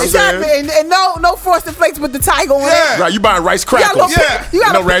Loops. You know exactly. And no Frosted Flakes with the tiger on it. Right, you buying Rice Crackers. You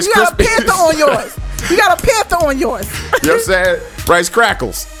got Rice a Panther on yours. You got a Panther on yours. You know what I'm saying? Rice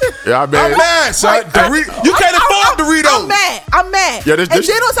Crackles. Yeah, I'm mad, son. You can't afford Doritos. I'm mad. Yeah, and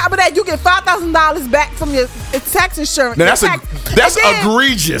then on top of that, you get $5,000 back from your tax insurance. Now that's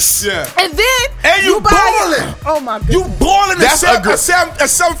egregious. Yeah. And then you balling. Oh my goodness. You balling. That's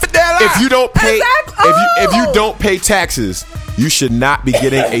 $750. If you don't pay, exactly. if you don't pay taxes, you should not be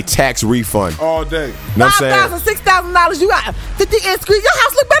getting a tax refund all day. You know what I'm saying? $5,000, $6,000. You got 50 inch screen. Your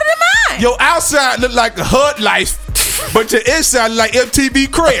house look better than mine. Your outside look like the HUD life, but your inside look like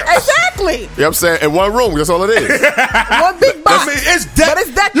MTV Cribs. Exactly. You know what I'm saying? In one room, that's all it is. One big box. I mean, it's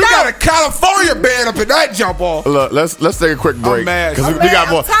decked. You got a California bed up in that jump off. Look, let's take a quick break. Because we got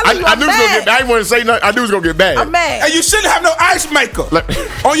more. I knew it was gonna get. I didn't want to say nothing. I knew it was gonna get bad. I'm mad. And you shouldn't have no ice maker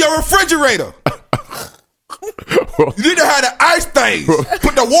on your refrigerator. You need to have the ice things.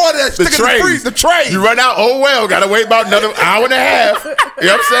 Put the water that stick in the freezer. The tray. You run out. Oh well. Gotta wait about another hour and a half. You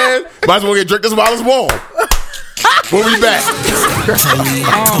know what I'm saying? Might as well get drink this while it's warm. We'll be back. Tell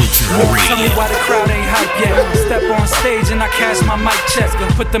me why the crowd ain't hype yet. Step on stage and I cash my mic check.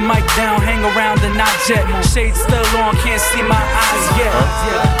 Put the mic down, hang around and not jet. Shades still on, can't see my eyes yet.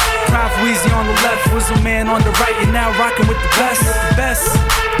 Prof Weezy on the left, Wizzle Man on the right. You're now rocking with the best.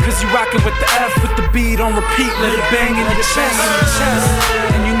 Cause you rockin' with the F, with the beat on repeat, let it bang in your chest.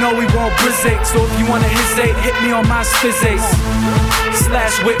 And you know we won't brisake, so if you wanna hesitate, hit me on my spizzates.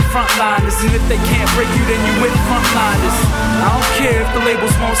 / with frontliners, and if they can't break you, then you with frontliners. I don't care if the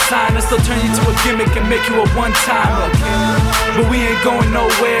labels won't sign us, they'll turn you to a gimmick and make you a one-timer. But we ain't going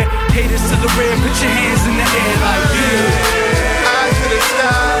nowhere, haters to the rear, put your hands in the air like yeah. Eyes to the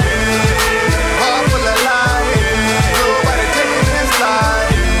sky, heart full of light, nobody taking this life.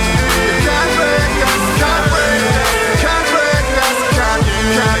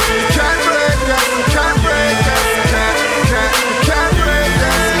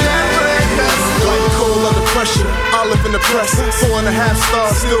 Olive in the press, 4.5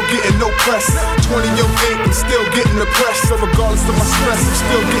 stars, still getting no press. 20 your ink, I'm still getting the press. So regardless of my stress, I'm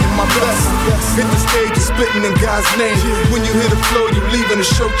still getting my best. Hit the stage, you're spitting in God's name. When you hit the floor, you leaving the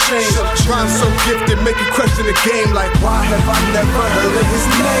show change. Rhyme so gifted, make you question the game. Like, why have I never heard of his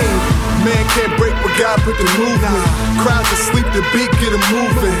name? Man can't break what God put the movement. Crowds asleep, the beat get them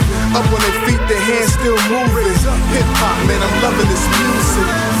moving. Up on their feet, their hands still moving. Hip hop, man, I'm loving this music.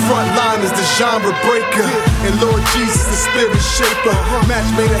 Frontline is the genre breaker, and Lord Jesus, the spirit shaper. Match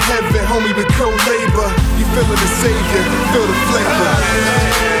made in heaven, homie, we co-labor. You feeling the savior, feel the flavor.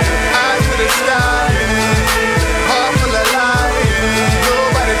 Eyes to the sky, heart full of light,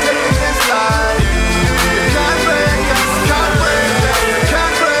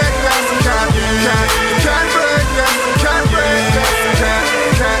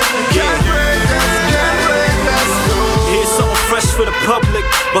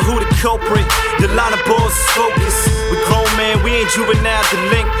 but who the culprit? The line of balls is focused. We grown man, we ain't juvenile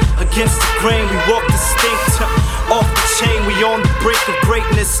delinquent. Against the grain, we walk distinct. Off the chain, we on the brink of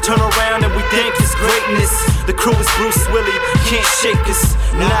greatness. Turn around and we think it's greatness. The crew is Bruce Willie, can't shake us.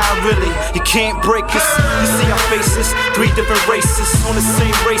 Nah, really, you can't break us. You see our faces, 3 different races. On the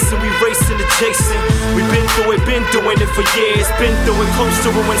same race and we racing adjacent. We been doing it for years. Been through it, close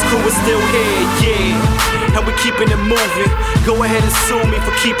to ruins, crew is still here, yeah. And we keeping it moving. Go ahead and sue me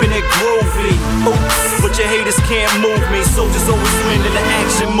for keeping it groovy. Oops, but your haters can't move me. Soldiers always win in the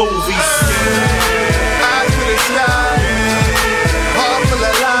action movies. Eyes to the sky, heart full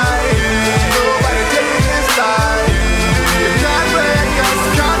of light. Nobody taking this life. You can't break us,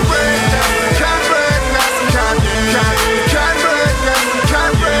 can't break us, can't break us, can't break us,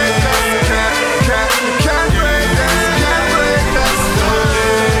 can't break us, can't break us, can't break us.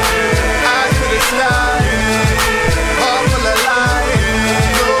 Eyes to the sky, heart full of light.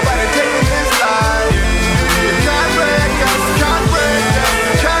 Nobody taking this life. You can't break us, can't break us.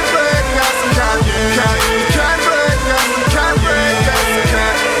 Can't break us, can't break us,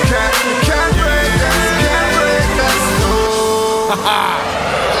 can't break us, can't break us, no.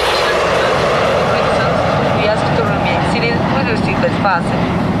 We ask to remain seated with your seatbelt fastened.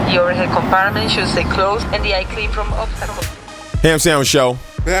 The overhead compartment should stay closed and the eye clean from obstacles. Ham Sandwich Show.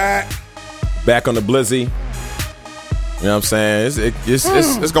 Back on the Blizzy. You know what I'm saying?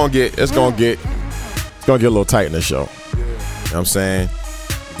 It's gonna get a little tight in the show. You know what I'm saying?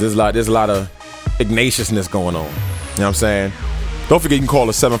 There's a lot of ignatiousness going on. You know what I'm saying? Don't forget you can call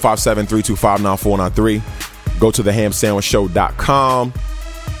us 757-325-9493. Go to thehamsandwichshow.com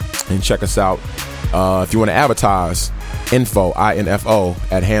and check us out. If you want to advertise, info at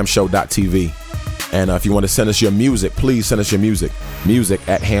hamshow.tv. And if you want to send us your music, please send us your music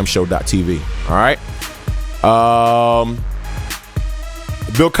at hamshow.tv. All right?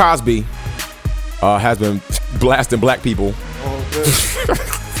 Bill Cosby has been blasting black people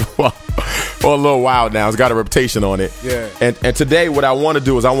for a little while now. It's got a reputation on it. Yeah. And today what I want to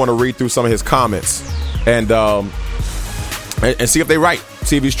do is I want to read through some of his comments and see if they're right,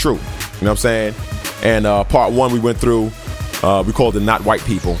 see if he's true. You know what I'm saying? And part 1 we went through, we called it Not White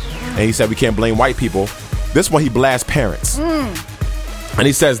People. And he said we can't blame white people. This one he blasts parents. And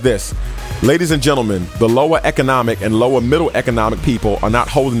he says this: ladies and gentlemen, the lower economic and lower middle economic people are not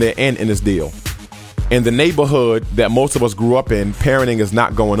holding their end in this deal. In the neighborhood that most of us grew up in, parenting is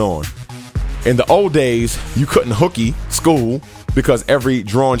not going on. In the old days, you couldn't hooky school because every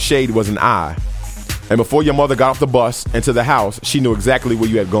drawn shade was an eye. And before your mother got off the bus into the house, she knew exactly where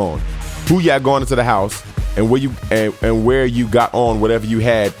you had gone, who you had gone into the house, and where you got on whatever you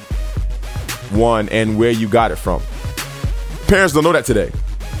had won and where you got it from. Parents don't know that today.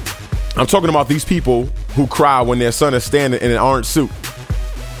 I'm talking about these people who cry when their son is standing in an orange suit.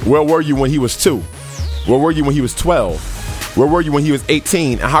 Where were you when he was 2? Where were you when he was 12? Where were you when he was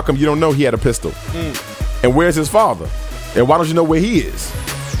 18? And how come you don't know he had a pistol? And where's his father? And why don't you know where he is?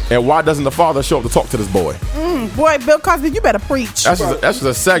 And why doesn't the father show up to talk to this boy? Boy, Bill Cosby, you better preach. That's just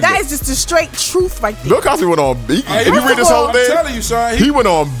a segment. That is just the straight truth right there. Bill Cosby went on. If you read this whole thing, I'm telling you, son, he went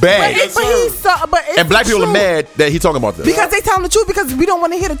on bad. And black people are mad that he talking about this because they telling the truth because we don't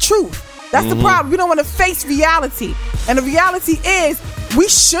want to hear the truth. That's the problem. We don't want to face reality, and the reality is we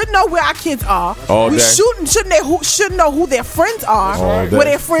should know where our kids are. We should know who their friends are, where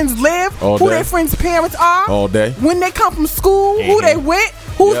their friends live, who their friends' parents are, all day. When they come from school, who they with,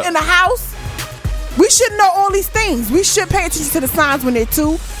 who's in the house. We should know all these things. We should pay attention to the signs when they're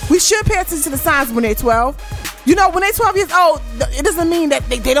 2. We should pay attention to the signs when they're 12. You know, when they're 12 years old, it doesn't mean that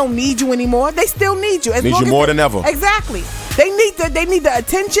they don't need you anymore. They still need you. Need you more than ever. Exactly. They need the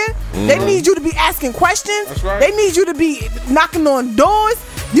attention. They need you to be asking questions. That's right. They need you to be knocking on doors.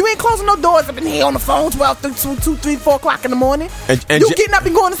 You ain't closing no doors up in here on the phone 2, 3, 4 o'clock in the morning. And you getting up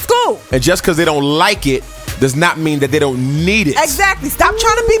and going to school. And just because they don't like it does not mean that they don't need it. Exactly. Stop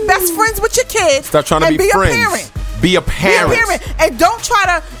trying to be best friends with your kids. Stop trying to be friends. A parent. Be a parent. Be a parent. And don't try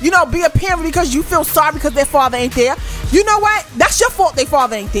to, be a parent because you feel sorry because their father ain't there. You know what? That's your fault their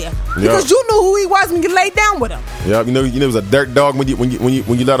father ain't there. Because you knew who he was when you laid down with him. Yeah, you know he was a dirt dog when you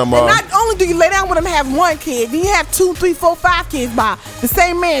let him. And not only do you lay down with him and have 1 kid, then you have 2, 3, 4, 5 kids by the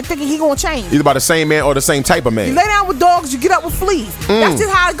same man thinking he gonna change. Either by the same man or the same type of man. You lay down with dogs, you get up with fleas. That's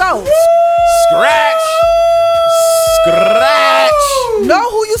just how it goes. Scratch. Know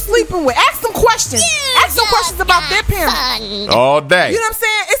who you sleeping with. Ask them questions. Ask them questions about their parents. All day. You know what I'm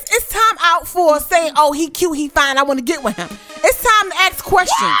saying? It's time out for saying, oh, he cute, he fine, I want to get with him. It's time to ask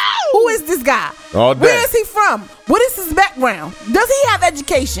questions. Who is this guy? All day. Where is he from? What is his background? Does he have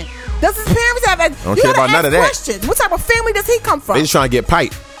education? Does his parents have? I don't care about none of that. Questions. What type of family does he come from? They just trying to get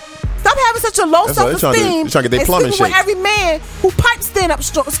piped. Stop having such a low self-esteem. They trying to get their plumbing and sleeping shake. with every man who pipes stand up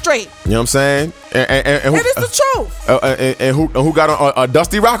straight. You know what I'm saying? And who, it is the truth. And who got a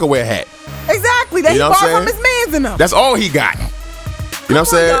Dusty Rockaway hat? Exactly. That You know he what I'm borrowed from saying? his mans in them. That's all he got. You know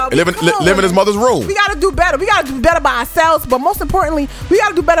what I'm saying? Live in his mother's room. We got to do better. We got to do better by ourselves, but most importantly, we got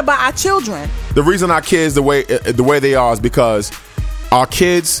to do better by our children. The reason our kids the way they are is because our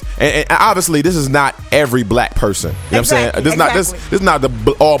kids, and obviously this is not every black person. You know what I'm saying? This is not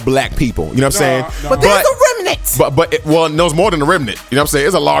the all black people. You know what I'm saying? But there's a remnant. But no, it's more than a remnant. You know what I'm saying?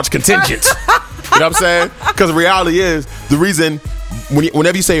 It's a large contingent. You know what I'm saying? Because the reality is the reason.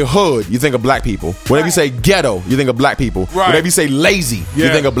 Whenever you say hood, you think of black people. Whenever you say ghetto, you think of black people. Right. Whenever you say lazy, you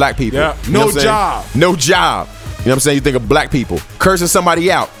think of black people. Yeah. You know what I'm saying? job. No job. You know what I'm saying? You think of black people. Cursing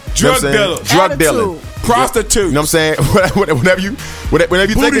somebody out. Drug dealer. Drug dealing. Prostitute. You know what I'm saying? Whenever you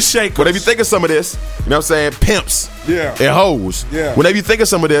think of some of this, you know what I'm saying? Pimps. Yeah. And hoes. Yeah. Whenever you think of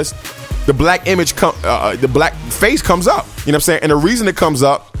some of this, the black image the black face comes up. You know what I'm saying? And the reason it comes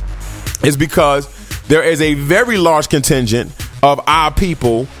up is because there is a very large contingent of our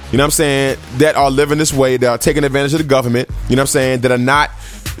people, you know what I'm saying, that are living this way, that are taking advantage of the government, you know what I'm saying, that are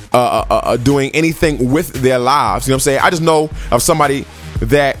not doing anything with their lives. You know what I'm saying? I just know of somebody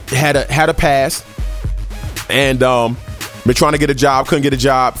that had a past and been trying to get a job, couldn't get a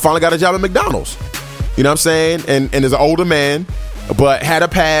job, finally got a job at McDonald's. You know what I'm saying? And is an older man, but had a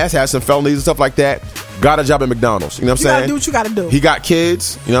past, had some felonies and stuff like that, got a job at McDonald's. You know what I'm saying? You gotta do what you gotta do. He got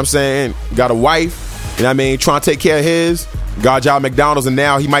kids, you know what I'm saying? Got a wife, you know what I mean? Trying to take care of his. Got a job at McDonald's, and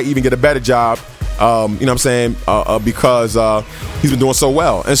now he might even get a better job, you know what I'm saying, because he's been doing so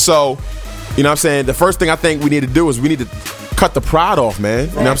well. And so, you know what I'm saying, the first thing I think we need to do is we need to cut the pride off, man.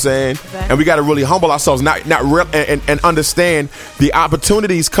 You know what I'm saying? And we got to really humble ourselves, and understand the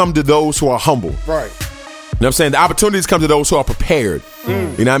opportunities come to those who are humble. Right. You know what I'm saying? The opportunities come to those who are prepared. You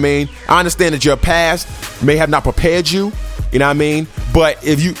know what I mean? I understand that your past may have not prepared you. You know what I mean? But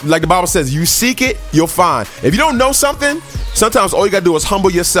if you, like the Bible says, you seek it, you'll find. If you don't know something, sometimes all you gotta do is humble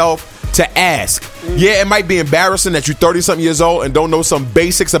yourself to ask. Yeah, it might be embarrassing that you're 30-something years old and don't know some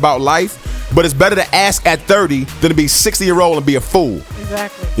basics about life, but it's better to ask at 30 than to be 60-year-old and be a fool.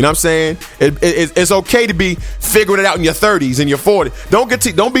 Exactly. You know what I'm saying? It's okay to be figuring it out in your 30s and your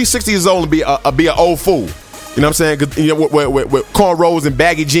 40s. Don't be 60 years old and be an old fool. You know what I'm saying? 'Cause, you know, with cornrows and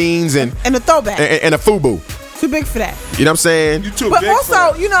baggy jeans and a throwback and a FUBU. Too big for that. You know what I'm saying? You too But big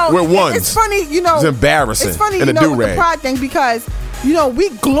also, you know, We're ones. it's funny, you know. It's embarrassing. It's funny, And you a know, with the do-rag. pride thing because, you know, we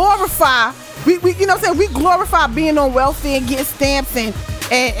glorify, we you know what I'm saying? We glorify being on welfare and getting stamps and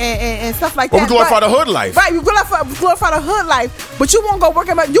stuff like Well, that. we glorify the hood life. Right, we glorify the hood life, but you won't go work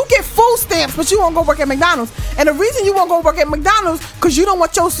at you get food stamps, but you won't go work at McDonald's. And the reason you won't go work at McDonald's because you don't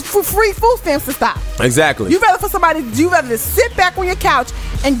want your free food stamps to stop. Exactly. You rather to sit back on your couch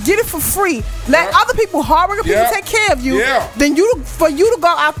and get it for free. Let other people, hardworking people, take care of you. Than for you to go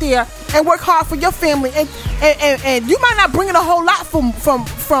out there and work hard for your family. And you might not bring in a whole lot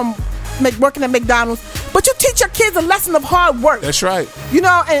from working at McDonald's, but you teach your kids a lesson of hard work. That's right. You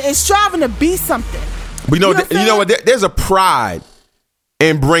know, and striving to be something. But you know what? There's a pride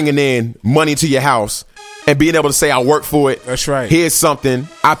in bringing in money to your house and being able to say, I work for it. That's right. Here's something.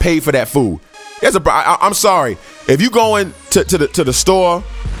 I paid for that food. I'm sorry. If you going to the store,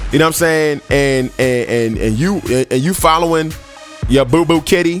 you know what I'm saying, and you following your boo-boo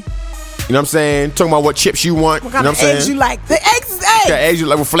kitty, you know what I'm saying, talking about what chips you want. What kind you know of what I'm eggs saying? you like? The eggs is eggs. The eggs you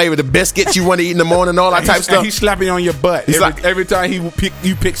like, what flavor, the biscuits you want to eat in the morning, all that type of stuff. And he's slapping on your butt every time you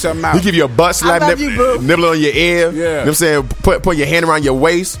pick something out. He give you a butt slap, nibble on your ear. Yeah. You know what I'm saying? Put your hand around your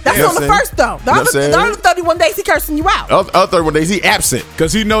waist. That's on the first though. The other 31 days he cursing you out. Other 31 days he absent.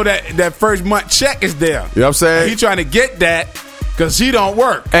 Because he know that first month check is there. You know what I'm saying? He trying to get that because he don't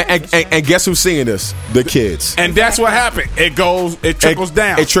work. And guess who's seeing this? The kids. And that's what happened. It trickles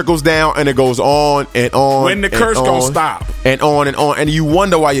down. It trickles down and it goes on and on. When the curse gonna stop. And on and on. And you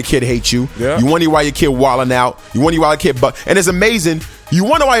wonder why your kid hates you. Yeah. You wonder why your kid wilding out. You wonder why your kid and it's amazing. You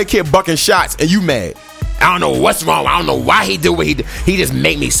wonder why your kid bucking shots and you mad. I don't know what's wrong. I don't know why he do what he do. He just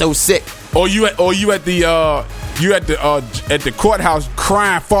make me so sick. Or you at the courthouse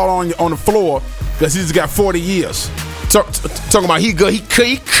crying, fall on the floor because he's got 40 years. Talking about he good. He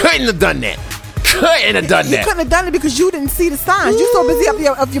couldn't have done that. He couldn't have done it because you didn't see the signs. You so busy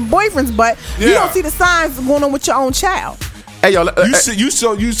up your boyfriend's butt. You don't see the signs going on with your own child. Hey yo, you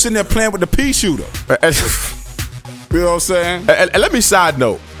sitting there playing with the pea shooter. You know what I'm saying? And let me side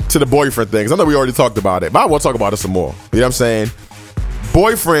note to the boyfriend things. I know we already talked about it, but I want to talk about it some more. You know what I'm saying?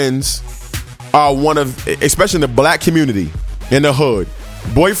 Boyfriends are one of, especially in the black community, in the hood,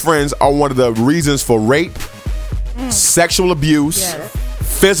 boyfriends are one of the reasons for rape, sexual abuse,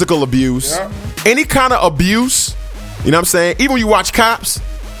 physical abuse, any kind of abuse. You know what I'm saying? Even when you watch Cops,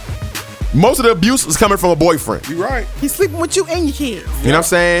 most of the abuse is coming from a boyfriend. You're right. He's sleeping with you and your kids. You know what I'm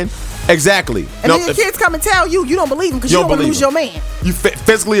saying? Exactly. And then your kids come and tell you don't believe him because you don't want to lose your man. You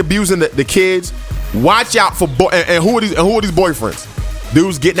physically abusing the kids. Watch out for and who are these boyfriends?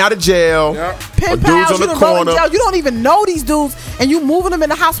 Dudes getting out of jail. Pen Dudes pals, on you the done go in corner. jail. You don't even know these dudes, and you moving them in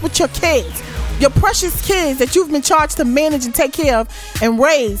the house with your kids. Your precious kids that you've been charged to manage and take care of and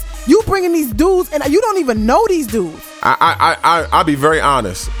raise. You bringing these dudes, and you don't even know these dudes. I'll be very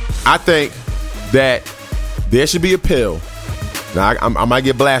honest. I think that there should be a pill. Now, I might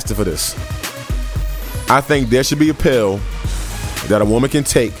get blasted for this. I think there should be a pill that a woman can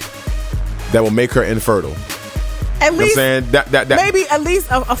take that will make her infertile. At least, you know what I'm saying? That maybe at least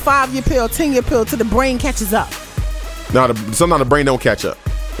a 5-year pill, 10-year pill till the brain catches up. No, sometimes the brain don't catch up.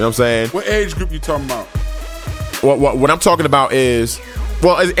 You know what I'm saying? What age group you talking about? What I'm talking about is,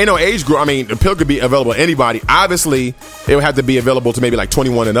 well, ain't no age group. I mean, the pill could be available to anybody. Obviously, it would have to be available to maybe like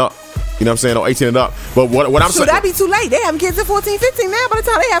 21 and up. You know what I'm saying? Or 18 and up. But what I'm saying... So that'd be too late. They having kids at 14, 15 now. By the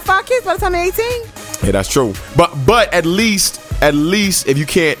time they have 5 kids, by the time they're 18. Yeah, that's true. But at least if you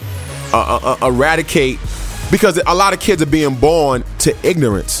can't eradicate... Because a lot of kids are being born to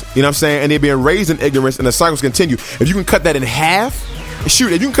ignorance. You know what I'm saying? And they're being raised in ignorance, and the cycles continue. If you can cut that in half...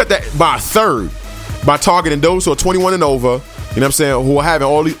 Shoot, if you can cut that by a third by targeting those who are 21 and over... You know what I'm saying? Who are having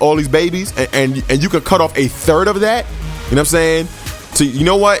all these babies, and you can cut off a third of that. You know what I'm saying? So you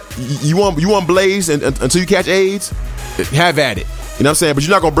know what? You want blaze until you catch AIDS? Have at it. You know what I'm saying? But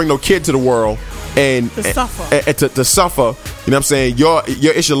you're not gonna bring no kid to the world and to suffer. And to suffer. You know what I'm saying? Your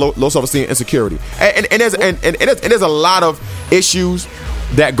issue low self-esteem, insecurity, and there's a lot of issues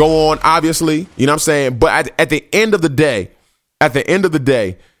that go on. Obviously, you know what I'm saying. But at the end of the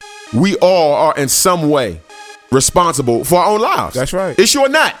day, we all are in some way responsible for our own lives. That's right. Issue or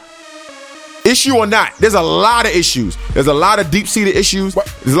not. There's a lot of issues. There's a lot of deep-seated issues.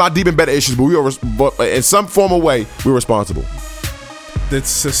 There's a lot of deep and better issues, but in some form or way, we're responsible. The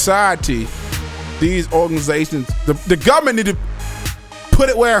society, these organizations, the government need to put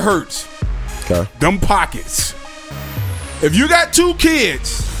it where it hurts. Okay. Them pockets. If you got 2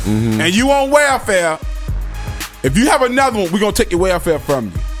 kids and you on welfare, if you have another one, we're going to take your welfare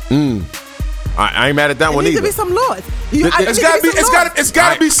from you. I ain't mad at that one either. There needs to be some laws. It's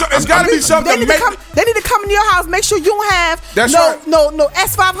got to be something. They need to come into your house, make sure you don't have no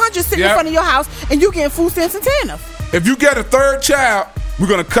S500 sitting in front of your house, and you getting food stamps and TANF. If you get a 3rd child, we're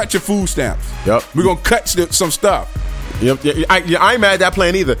gonna cut your food stamps. Yep. We're gonna cut some stuff. Yep. I ain't mad at that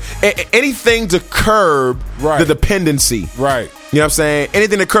plan either. Anything to curb the dependency. Right. You know what I'm saying?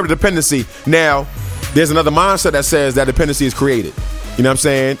 Anything to curb the dependency. Now, there's another mindset that says that dependency is created. You know what I'm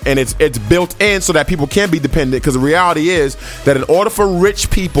saying? And it's built in so that people can be dependent, because the reality is that in order for rich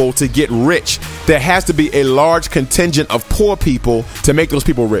people to get rich, there has to be a large contingent of poor people to make those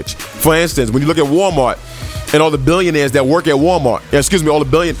people rich. For instance, when you look at Walmart and all the billionaires that work at Walmart,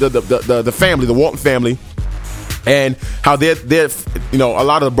 all the family, the Walton family, and how they're a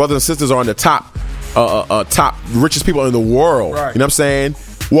lot of the brothers and sisters are in the top richest people in the world. Right. You know what I'm saying?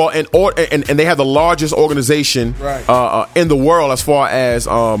 Well, and they have the largest organization in the world as far as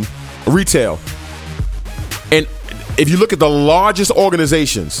retail. And if you look at the largest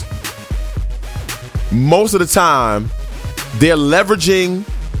organizations, most of the time they're leveraging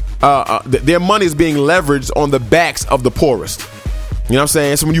their money is being leveraged on the backs of the poorest. You know what I'm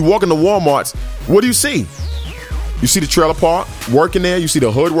saying? So when you walk into Walmarts, what do you see? You see the trailer park working there. You see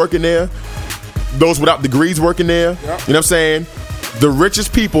the hood working there. Those without degrees working there. Yep. You know what I'm saying? The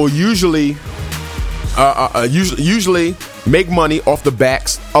richest people usually make money off the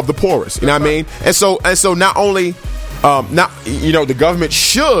backs of the poorest. You know what I mean? And so not only the government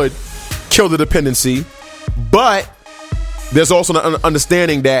should kill the dependency, but there's also an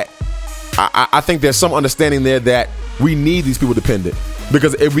understanding that I think there's some understanding there that we need these people dependent,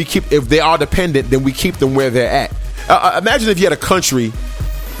 because if they are dependent, then we keep them where they're at. Imagine if you had a country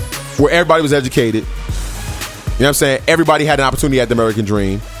where everybody was educated. You know what I'm saying? Everybody had an opportunity at the American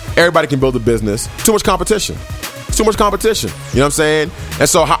dream. Everybody can build a business. Too much competition. It's too much competition. You know what I'm saying? And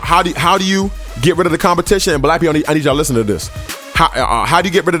so how do you get rid of the competition? And black people, I need y'all to listen to this. How do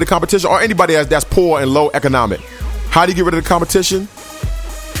you get rid of the competition? Or anybody that's poor and low economic. How do you get rid of the competition?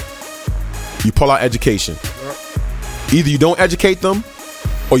 You pull out education. Either you don't educate them,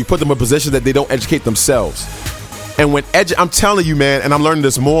 or you put them in a position that they don't educate themselves. And when I'm telling you, man, and I'm learning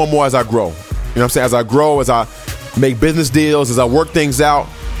this more and more as I grow. You know what I'm saying? As I grow, as I make business deals, as I work things out,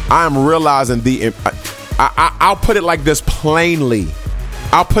 I am realizing I'll put it like this plainly.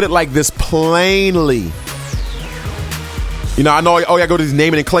 I'll put it like this plainly. You know, I know y'all go to these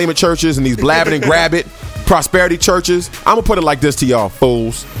name it and claim it churches and these blab it and grab it prosperity churches. I'm going to put it like this to y'all,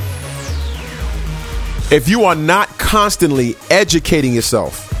 fools. If you are not constantly educating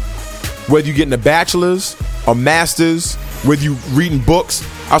yourself, whether you're getting a bachelor's or master's, whether you reading books.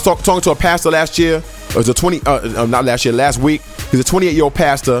 I was talking to a pastor last year. It was last week. He's a 28-year-old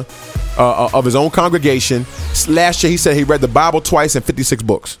pastor of his own congregation. Last year, he said he read the Bible twice and 56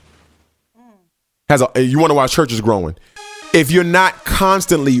 books. You wonder why church is growing. If you're not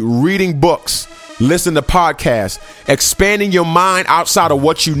constantly reading books, listen to podcasts, expanding your mind outside of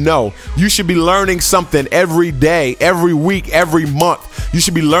what you know, you should be learning something every day, every week, every month. You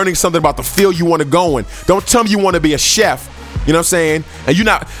should be learning something about the field you want to go in. Don't tell me you want to be a chef. You know what I'm saying? And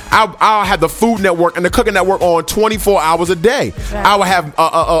I'll have the Food Network and the Cooking Network on 24 hours a day. Exactly. I would have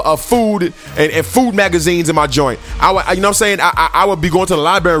a food and food magazines in my joint. You know what I'm saying? I would be going to the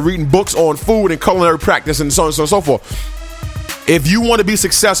library reading books on food and culinary practice and so on and so forth. If you want to be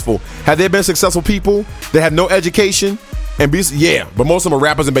successful, have there been successful people that have no education and but most of them are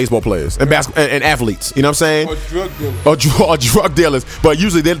rappers and baseball players and and athletes. You know what I'm saying? Or drug dealers. Or drug dealers. But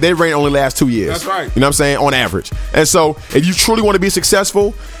usually their reign only lasts 2 years. That's right. You know what I'm saying? On average. And so if you truly want to be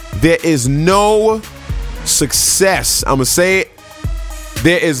successful, there is no success. I'm going to say it.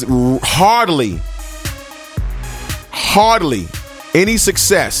 There is hardly any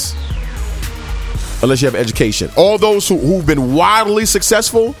success unless you have education. All those who've been wildly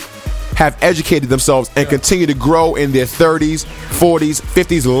successful have educated themselves and continue to grow in their 30s, 40s,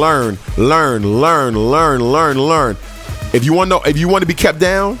 50s. Learn. If you want to be kept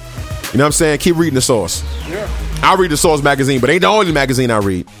down, you know what I'm saying? Keep reading The Source. Yeah. I read The Source magazine, but it ain't the only magazine I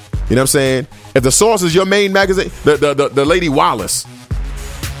read. You know what I'm saying? If The Source is your main magazine, the lady Wallace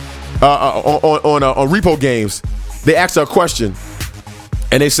on Repo Games, they asked her a question,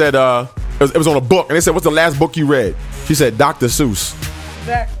 and they said it was on a book, and they said, "What's the last book you read?" She said, Dr. Seuss.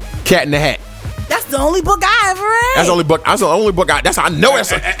 Exactly. Cat in the Hat. That's the only book I ever read. That's the only book. I know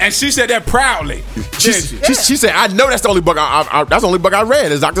that's. And she said that proudly. She said, "I know that's the only book. That's the only book I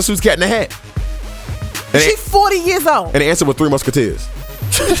read is Dr. Seuss' Cat in the Hat." And she's 40 years old. And the answer was Three Musketeers.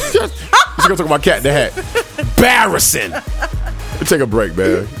 She's gonna talk about Cat in the Hat. Embarrassing. We'll take a break,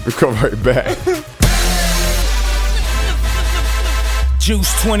 man. We'll come right back.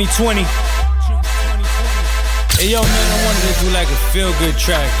 Juice 2020. Hey, yo, man, I wanted to do like a feel-good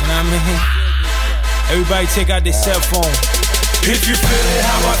track, you know what I mean? Everybody take out their cell phone. If you feel it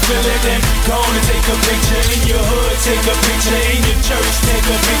how I feel it, then go on and take a picture. In your hood, take a picture. In your church, take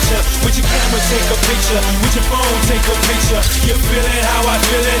a picture. With your camera, take a picture. With your phone, take a picture. You feel it how I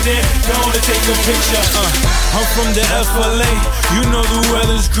feel it, then go on and take a picture. I'm from the FLA, you know the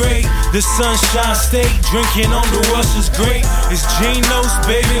weather's great. The Sunshine State, drinking on the Rush is great. It's Geno's,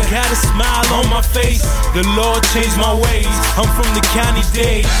 baby, got a smile on my face. The Lord changed my ways, I'm from the county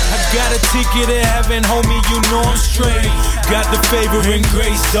day. I got a ticket to heaven, homie, you know I'm straight. Got the favor and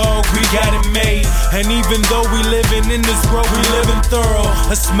grace, dog, we got it made. And even though we living in this world, we living thorough.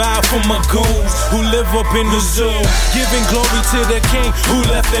 A smile for my goons who live up in the zoo. Giving glory to the king who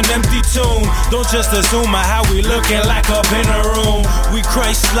left an empty tomb. Don't just assume how we looking like up in a room. We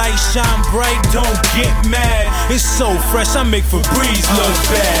Christ light shine bright, don't get mad. It's so fresh, I make Febreze look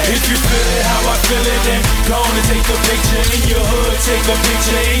bad. If you feel it how I feel it, then go on and take a picture. In your hood, take a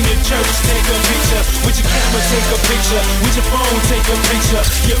picture. In your church, take a picture. With your camera, take a picture. With your phone, take a picture.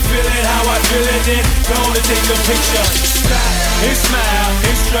 You feel it how I feel it, then go on and take a picture. Stop and smile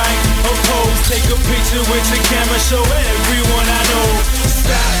and strike a pose. Take a picture with your camera, show everyone I know.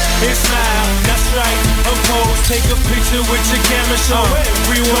 Stop and smile, that's right, a pose. Take a picture with your camera, show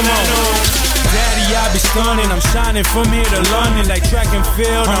everyone I know. Daddy, I be stunning, I'm shining from here to London. Like track and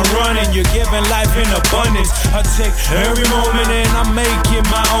field, I'm running. You're giving life in abundance. I take every moment and I make it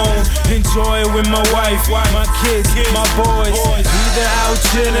my own. Enjoy it with my wife, my kids, my boys. Either out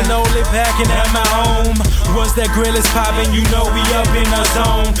chilling or they packing at my home. Once that grill is popping, you know we up in our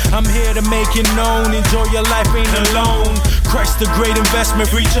zone. I'm here to make it known, enjoy your life ain't alone. Christ the great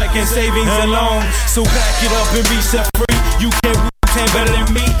investment, free checking, savings and loan. So back it up and be set free. You can't better than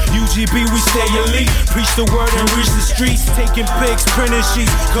me. UGB, we stay elite. Preach the word and reach the streets. Taking pics, printing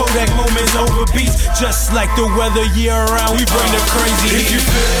sheets. Kodak moments over beats. Just like the weather year round, we bring the crazy heat. If you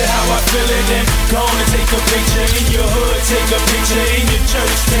feel it how I feel it, then go on and take a picture. In your hood, take a picture. In your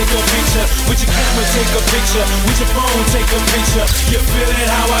church, take a picture. With your camera, take a picture. With your phone, take a picture. You feel it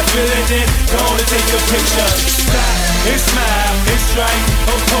how I feel it, then go on and take a picture. Stop and smile and strike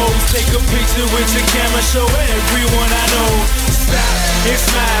a pose. Take a picture with your camera, show everyone I know. Stop and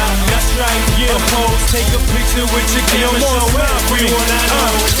smile, that's right, yeah. Pose, take a picture with your camera, show everyone I know.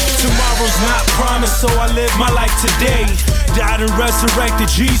 Tomorrow's not promised, so I live my life today. Died and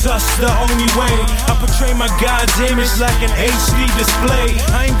resurrected, Jesus, the only way. I portray my God's image like an HD display.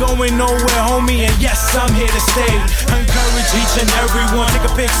 I ain't going nowhere, homie, and yes, I'm here to stay. I encourage each and every one, take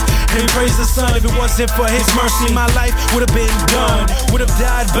a pic and praise the Son. If it wasn't for His mercy, my life would have been done. Would have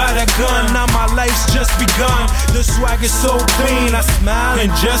died by that gun, now my life's just begun. The swag is so clean, I smile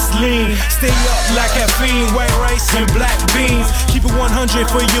and just lean. Stay up like caffeine, white rice and black beans. Keep it 100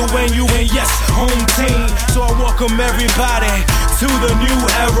 for you and yes, home team. So I welcome everybody to the new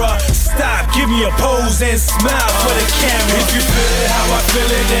era. Stop, give me a pose and smile for the camera. If you feel it how I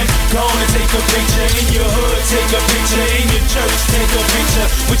feel it, then go on and take a picture. In your hood, take a picture. In your church, take a picture.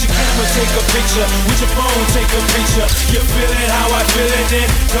 With your camera, take a picture. With your phone, take a picture. You feel it how I feel it,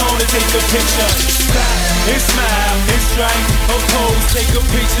 then go on and take a picture. Stop and smile and strike a pose. Take a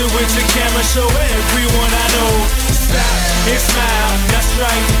picture with your camera, show everyone I know. Stop and smile, that's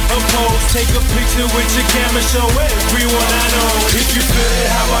right, a pose. Take a picture with your camera, show everyone I know. If you feel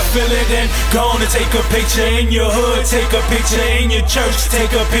it how I feel it, then go on and take a picture. In your hood, take a picture. In your church,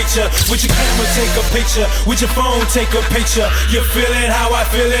 take a picture. With your camera, take a picture. With your phone, take a picture. You feel it how I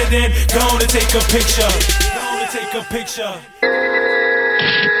feel it, then go on and take a picture. Go on and take a picture.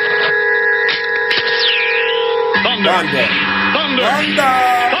 Thunder. Thunder. Thunder.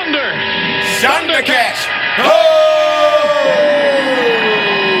 Thunder. Thundercat. Oh!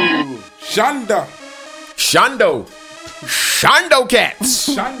 Shonda. Shondo. Shondo Cats.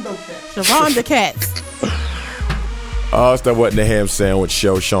 Shondo Cats. Sharonda Cats. It's the What in the Ham Sandwich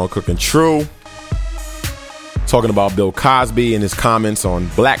Show. Sean Cook and True. Talking about Bill Cosby and his comments on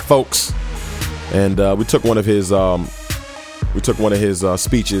black folks. And we took one of his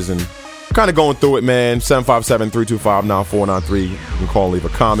speeches and kind of going through it, man. 757-325-9493. You can call and leave a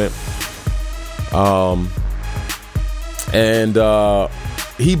comment.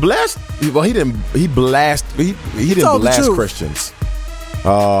 He blessed. Well, he didn't blast Christians.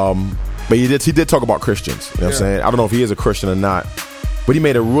 But he did talk about Christians. You know what I'm saying? I don't know if he is a Christian or not, but he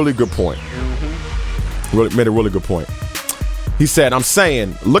made a really good point. Made a really good point. He said, "I'm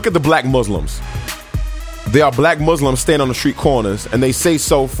saying, look at the black Muslims. There are black Muslims standing on the street corners, and they say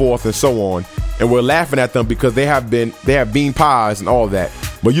so forth and so on, and we're laughing at them because they have bean pies and all that.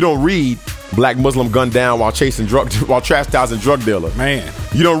 But you don't read black Muslim gunned down while chastising drug dealer. Man,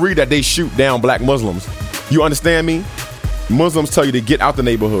 you don't read that they shoot down black Muslims. You understand me? Muslims tell you to get out the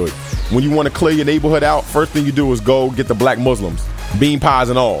neighborhood. When you want to clear your neighborhood out, first thing you do is go get the black Muslims, bean pies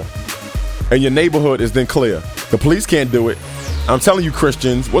and all, and your neighborhood is then clear. The police can't do it. I'm telling you,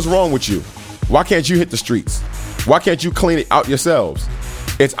 Christians, what's wrong with you? Why can't you hit the streets? Why can't you clean it out yourselves?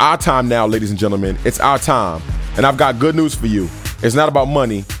 It's our time now, ladies and gentlemen. It's our time. And I've got good news for you. It's not about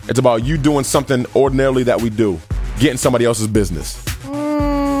money. It's about you doing something ordinarily that we do. Getting somebody else's business.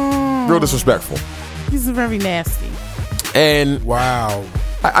 Real disrespectful. He's very nasty. And wow.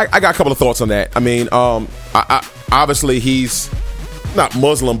 I got a couple of thoughts on that. I mean, obviously he's not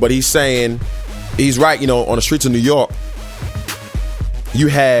Muslim, but he's saying, he's right, you know, on the streets of New York, you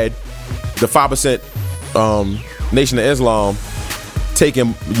had the 5% Nation of Islam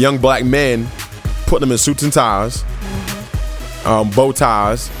taking young black men, putting them in suits and ties, bow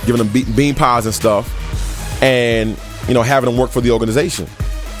ties, giving them bean pies and stuff, and, you know, having them work for the organization.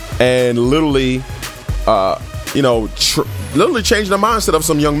 And literally, literally changing the mindset of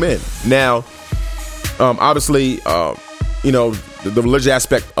some young men. Now, obviously, you know, the religious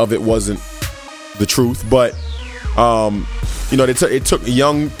aspect of it wasn't the truth, but, you know, it took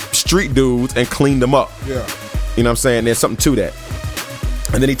young street dudes and cleaned them up. Yeah. You know what I'm saying? There's something to that.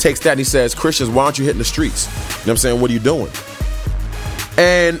 And then he takes that and he says, Christians, why aren't you hitting the streets? You know what I'm saying? What are you doing?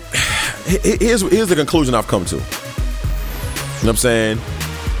 And here's the conclusion I've come to. You know what I'm saying?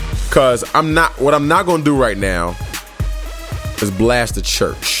 Because what I'm not going to do right now is blast the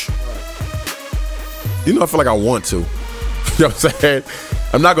church. You know, I feel like I want to. You know what I'm saying?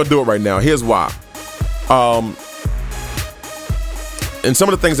 I'm not going to do it right now. Here's why. And some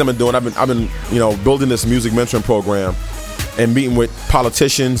of the things I've been doing, I've been, you know, building this music mentoring program and meeting with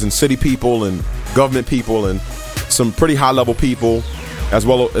politicians and city people and government people and some pretty high level people, as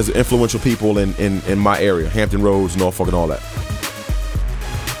well as influential people in my area, Hampton Roads, Norfolk, and all that.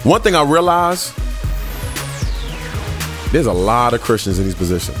 One thing I realized, there's a lot of Christians in these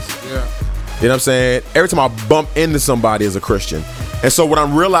positions. Yeah. You know what I'm saying? Every time I bump into somebody as a Christian. And so what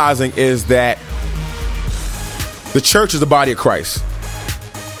I'm realizing is that the church is the body of Christ. You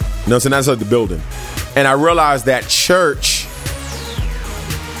know what I'm saying? That's like the building. And I realized that church,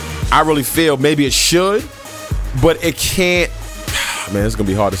 I really feel maybe it should, but it can't Man, it's gonna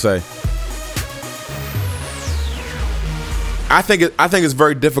be hard to say. I think it's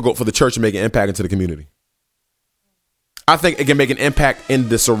very difficult for the church to make an impact into the community. I think it can make an impact in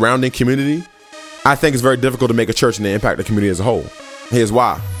the surrounding community. I think it's very difficult to make a church and impact the community as a whole. Here's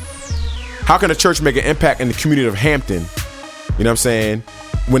why. How can a church make an impact in the community of Hampton, you know what I'm saying,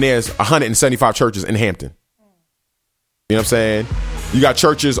 when there's 175 churches in Hampton? You know what I'm saying? You got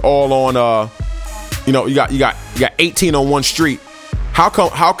churches all on, you got 18 on one street. How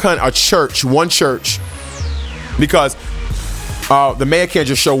can a church, one church, because the mayor can't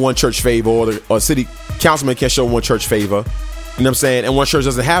just show one church favor, or city councilman can't show one church favor, you know what I'm saying, and one church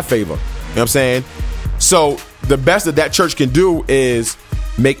doesn't have favor, you know what I'm saying? So the best that church can do is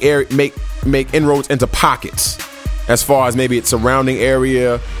make inroads into pockets, as far as maybe its surrounding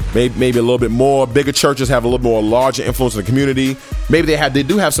area, maybe a little bit more. Bigger churches have a little more larger influence in the community. Maybe they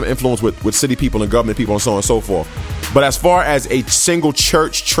do have some influence with city people and government people and so on and so forth. But as far as a single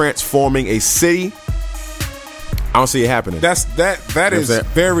church transforming a city, I don't see it happening. That is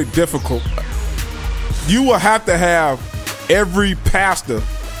very difficult. You will have to have every pastor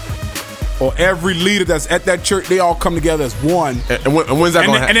or every leader that's at that church, they all come together as one. And when's that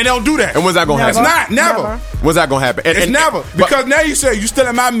going to happen? And they don't do that. And when's that going to happen? It's never. When's that going to happen? It's never. Because now you say you still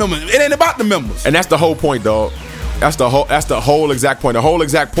in my members. It ain't about the members. And that's the whole point, dog. That's the whole exact point. The whole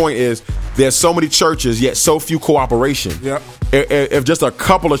exact point is there's so many churches, yet so few cooperation. Yep. If just a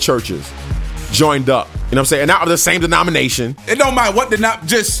couple of churches joined up, you know what I'm saying, and not of the same denomination. It don't matter what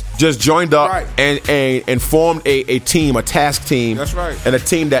just joined up, right, and formed a team, a task team. That's right. And a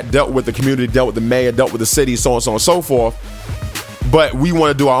team that dealt with the community, dealt with the mayor, dealt with the city, so on and so forth. But we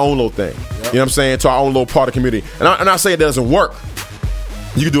want to do our own little thing. Yep. You know what I'm saying? To our own little part of the community. And I'm not saying it doesn't work.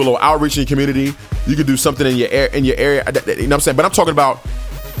 You can do a little outreach in your community. You can do something in your area. You know what I'm saying? But I'm talking about,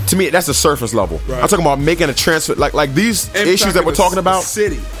 to me, that's the surface level. Right. I'm talking about making a transfer, like these issues that we're talking about.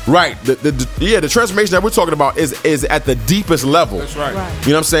 City. Right. The transformation that we're talking about is at the deepest level. That's right.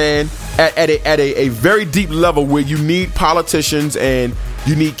 You know what I'm saying? At a very deep level where you need politicians and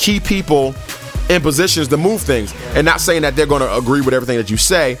you need key people in positions to move things. And not saying that they're going to agree with everything that you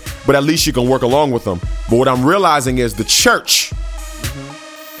say, but at least you can work along with them. But what I'm realizing is the church,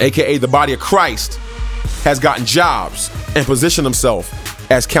 aka the body of Christ, has gotten jobs and positioned themselves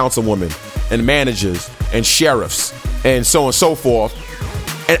as councilwomen and managers and sheriffs and so on and so forth.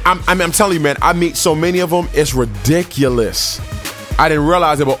 And I'm telling you, man, I meet so many of them, it's ridiculous. I didn't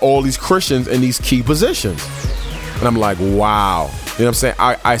realize there were all these Christians in these key positions. And I'm like, wow. You know what I'm saying?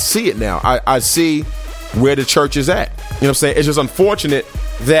 I see it now. I see where the church is at. You know what I'm saying? It's just unfortunate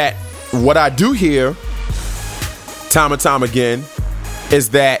that what I do hear time and time again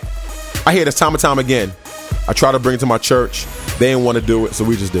is that I hear this time and time again. I try to bring it to my church. They didn't want to do it, so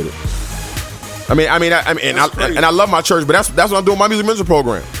we just did it. I love my church, but that's what I'm doing my music ministry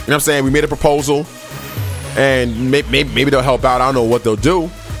program. You know what I'm saying? We made a proposal, and maybe they'll help out. I don't know what they'll do,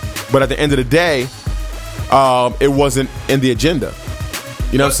 but at the end of the day, it wasn't in the agenda.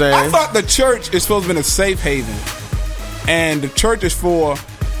 You know what I'm saying? I thought the church is supposed to be a safe haven, and the church is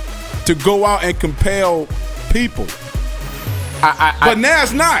to go out and compel people. But now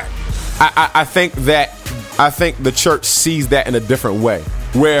it's not. I think the church sees that in a different way,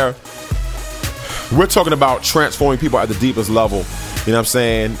 where we're talking about transforming people at the deepest level, you know what I'm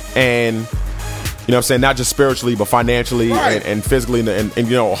saying? And, you know what I'm saying, not just spiritually, but financially, right, and physically, and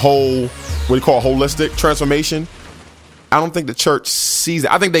you know, whole, what do you call holistic transformation. I don't think the church sees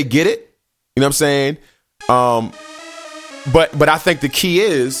it. I think they get it, you know what I'm saying? But I think the key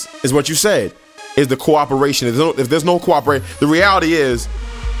is what you said, is the cooperation. If there's no cooperation, the reality is,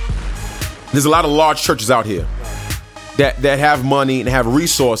 there's a lot of large churches out here that have money and have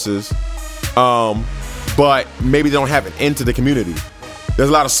resources, but maybe they don't have an end to the community. There's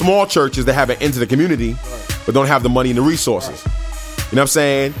a lot of small churches that have an end to the community, but don't have the money and the resources. You know what I'm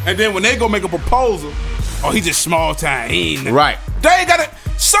saying? And then when they go make a proposal, oh, he's just small time. He ain't right. They ain't got it.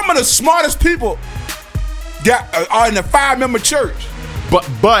 Some of the smartest people are in a 5-member church, but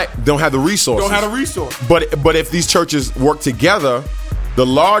don't have the resources. Don't have the resources. But if these churches work together, the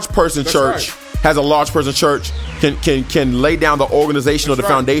large person church has a large person church can lay down the organization or the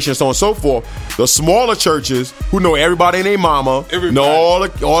foundation, so on and so forth. The smaller churches who know everybody and their mama, know all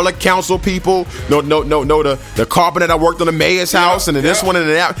the council people, know the carpenter that worked on the mayor's house and this one and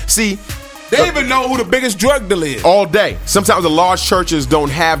that. See, they even know who the biggest drug dealer is. All day. Sometimes the large churches don't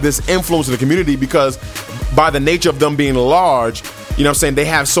have this influence in the community because by the nature of them being large, you know what I'm saying, they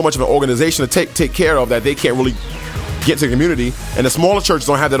have so much of an organization to take care of that they can't really get to the community. And the smaller churches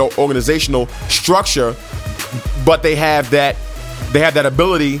don't have that organizational structure, but they have that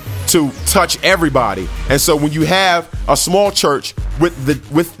ability to touch everybody. And so when you have a small church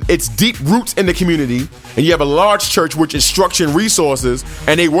with its deep roots in the community, and you have a large church which is structured in resources,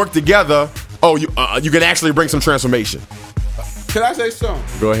 and they work together, you can actually bring some transformation. Can I say something?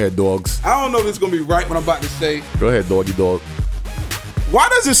 Go ahead, dogs. I don't know if this is going to be right what I'm about to say. Go ahead, doggy dog. Why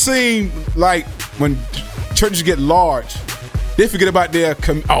does it seem like when churches get large, they forget about their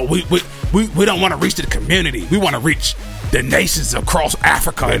we don't want to reach the community. We want to reach the nations across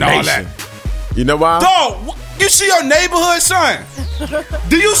Africa and all that. You know why? Dog, you see your neighborhood, son?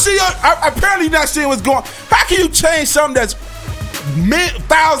 Do you see apparently you're not seeing what's going on. How can you change something that's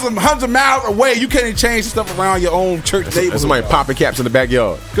thousands, hundreds of miles away? You can't even change stuff around your own church neighborhood. That's somebody popping caps in the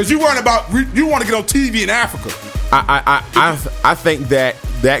backyard. Because you want to get on TV in Africa. I think that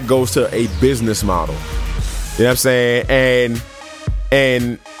goes to a business model. You know what I'm saying?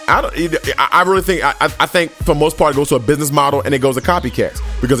 And I really think I think for the most part it goes to a business model and it goes to copycats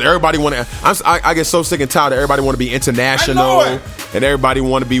because everybody want to. I get so sick and tired that everybody want to be international and everybody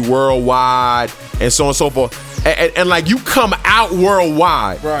want to be worldwide and so on and so forth. And like you come out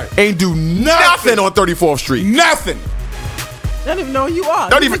worldwide, right? And do nothing on 34th Street. Nothing. They don't even know who you are.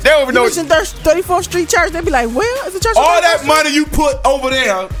 They don't even know. 34th Street Church. They be like, well, it's a church. All that money you put over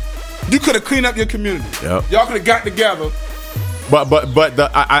there, you could have cleaned up your community. Yep. Y'all could have got together. But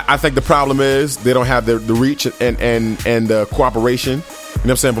I think the problem is they don't have the reach and the cooperation, you know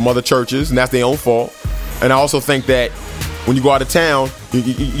what I'm saying, from other churches, and that's their own fault. And I also think that when you go out of town,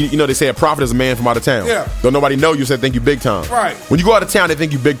 you know they say a prophet is a man from out of town. Yeah. Don't nobody know you, so they think you big time. Right. When you go out of town, they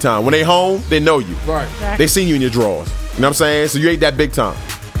think you big time. When they home, they know you. Right. Exactly. They seen you in your drawers. You know what I'm saying? So you ain't that big time.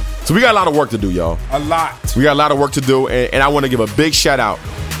 So we got a lot of work to do, y'all. A lot. We got a lot of work to do, and I want to give a big shout out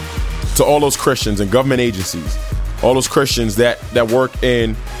to all those Christians and government agencies. All those Christians that work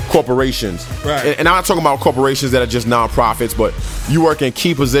in corporations. Right. And I'm not talking about corporations that are just nonprofits, but you work in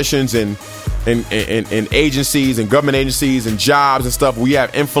key positions in agencies and government agencies and jobs and stuff. We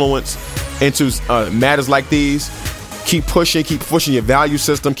have influence into matters like these. Keep pushing your value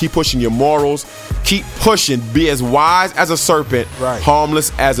system, keep pushing your morals, keep pushing. Be as wise as a serpent, right.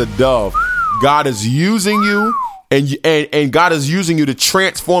 Harmless as a dove. God is using you. And God is using you to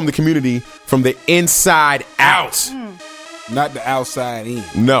transform the community from the inside out. Not the outside in.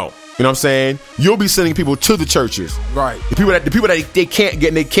 No. You know what I'm saying? You'll be sending people to the churches. Right. The people that they can't get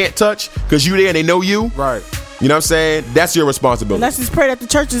and they can't touch because you there and they know you. Right. You know what I'm saying? That's your responsibility. Let's just pray that the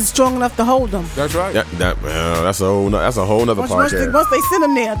church is strong enough to hold them. That's right. That's a whole nother podcast. Once they send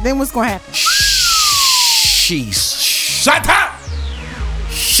them there, then what's going to happen? Shut up!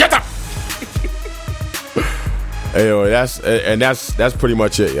 Shut up! Hey, yo, that's pretty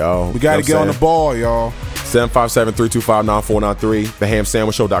much it, y'all. We got to get on the ball, y'all. 757-325-9493,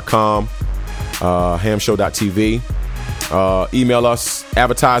 thehamsandwichshow.com, hamshow.tv. Email us,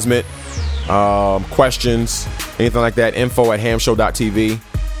 advertisement, questions, anything like that, info@hamshow.tv.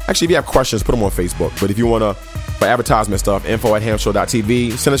 Actually, if you have questions, put them on Facebook. But if you want for advertisement stuff,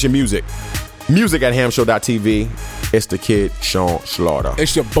 info@hamshow.tv. Send us your music at hamshow.tv. It's the kid, Sean Slaughter.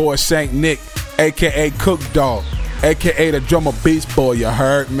 It's your boy, Saint Nick, a.k.a. Cook Dog, a.k.a. the drummer Beast Boy, you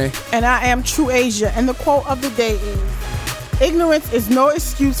heard me? And I am True Asia, and the quote of the day is, ignorance is no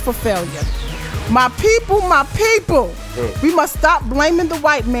excuse for failure. My people, we must stop blaming the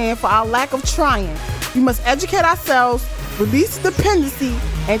white man for our lack of trying. We must educate ourselves, release dependency,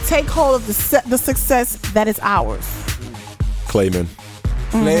 and take hold of the success that is ours. Clayman.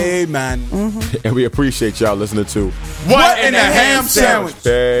 Clayman. Mm-hmm. And we appreciate y'all listening to What in the Ham Sandwich?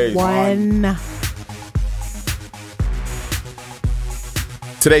 Peace. One.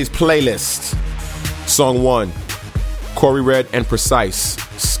 Today's playlist. Song 1, Corey Red and Precise,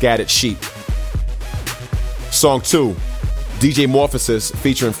 Scattered Sheep. Song 2, DJ Morphosis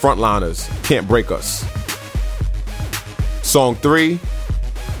featuring Frontliners, Can't Break Us. Song 3,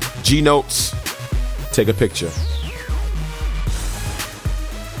 G Notes, Take a Picture.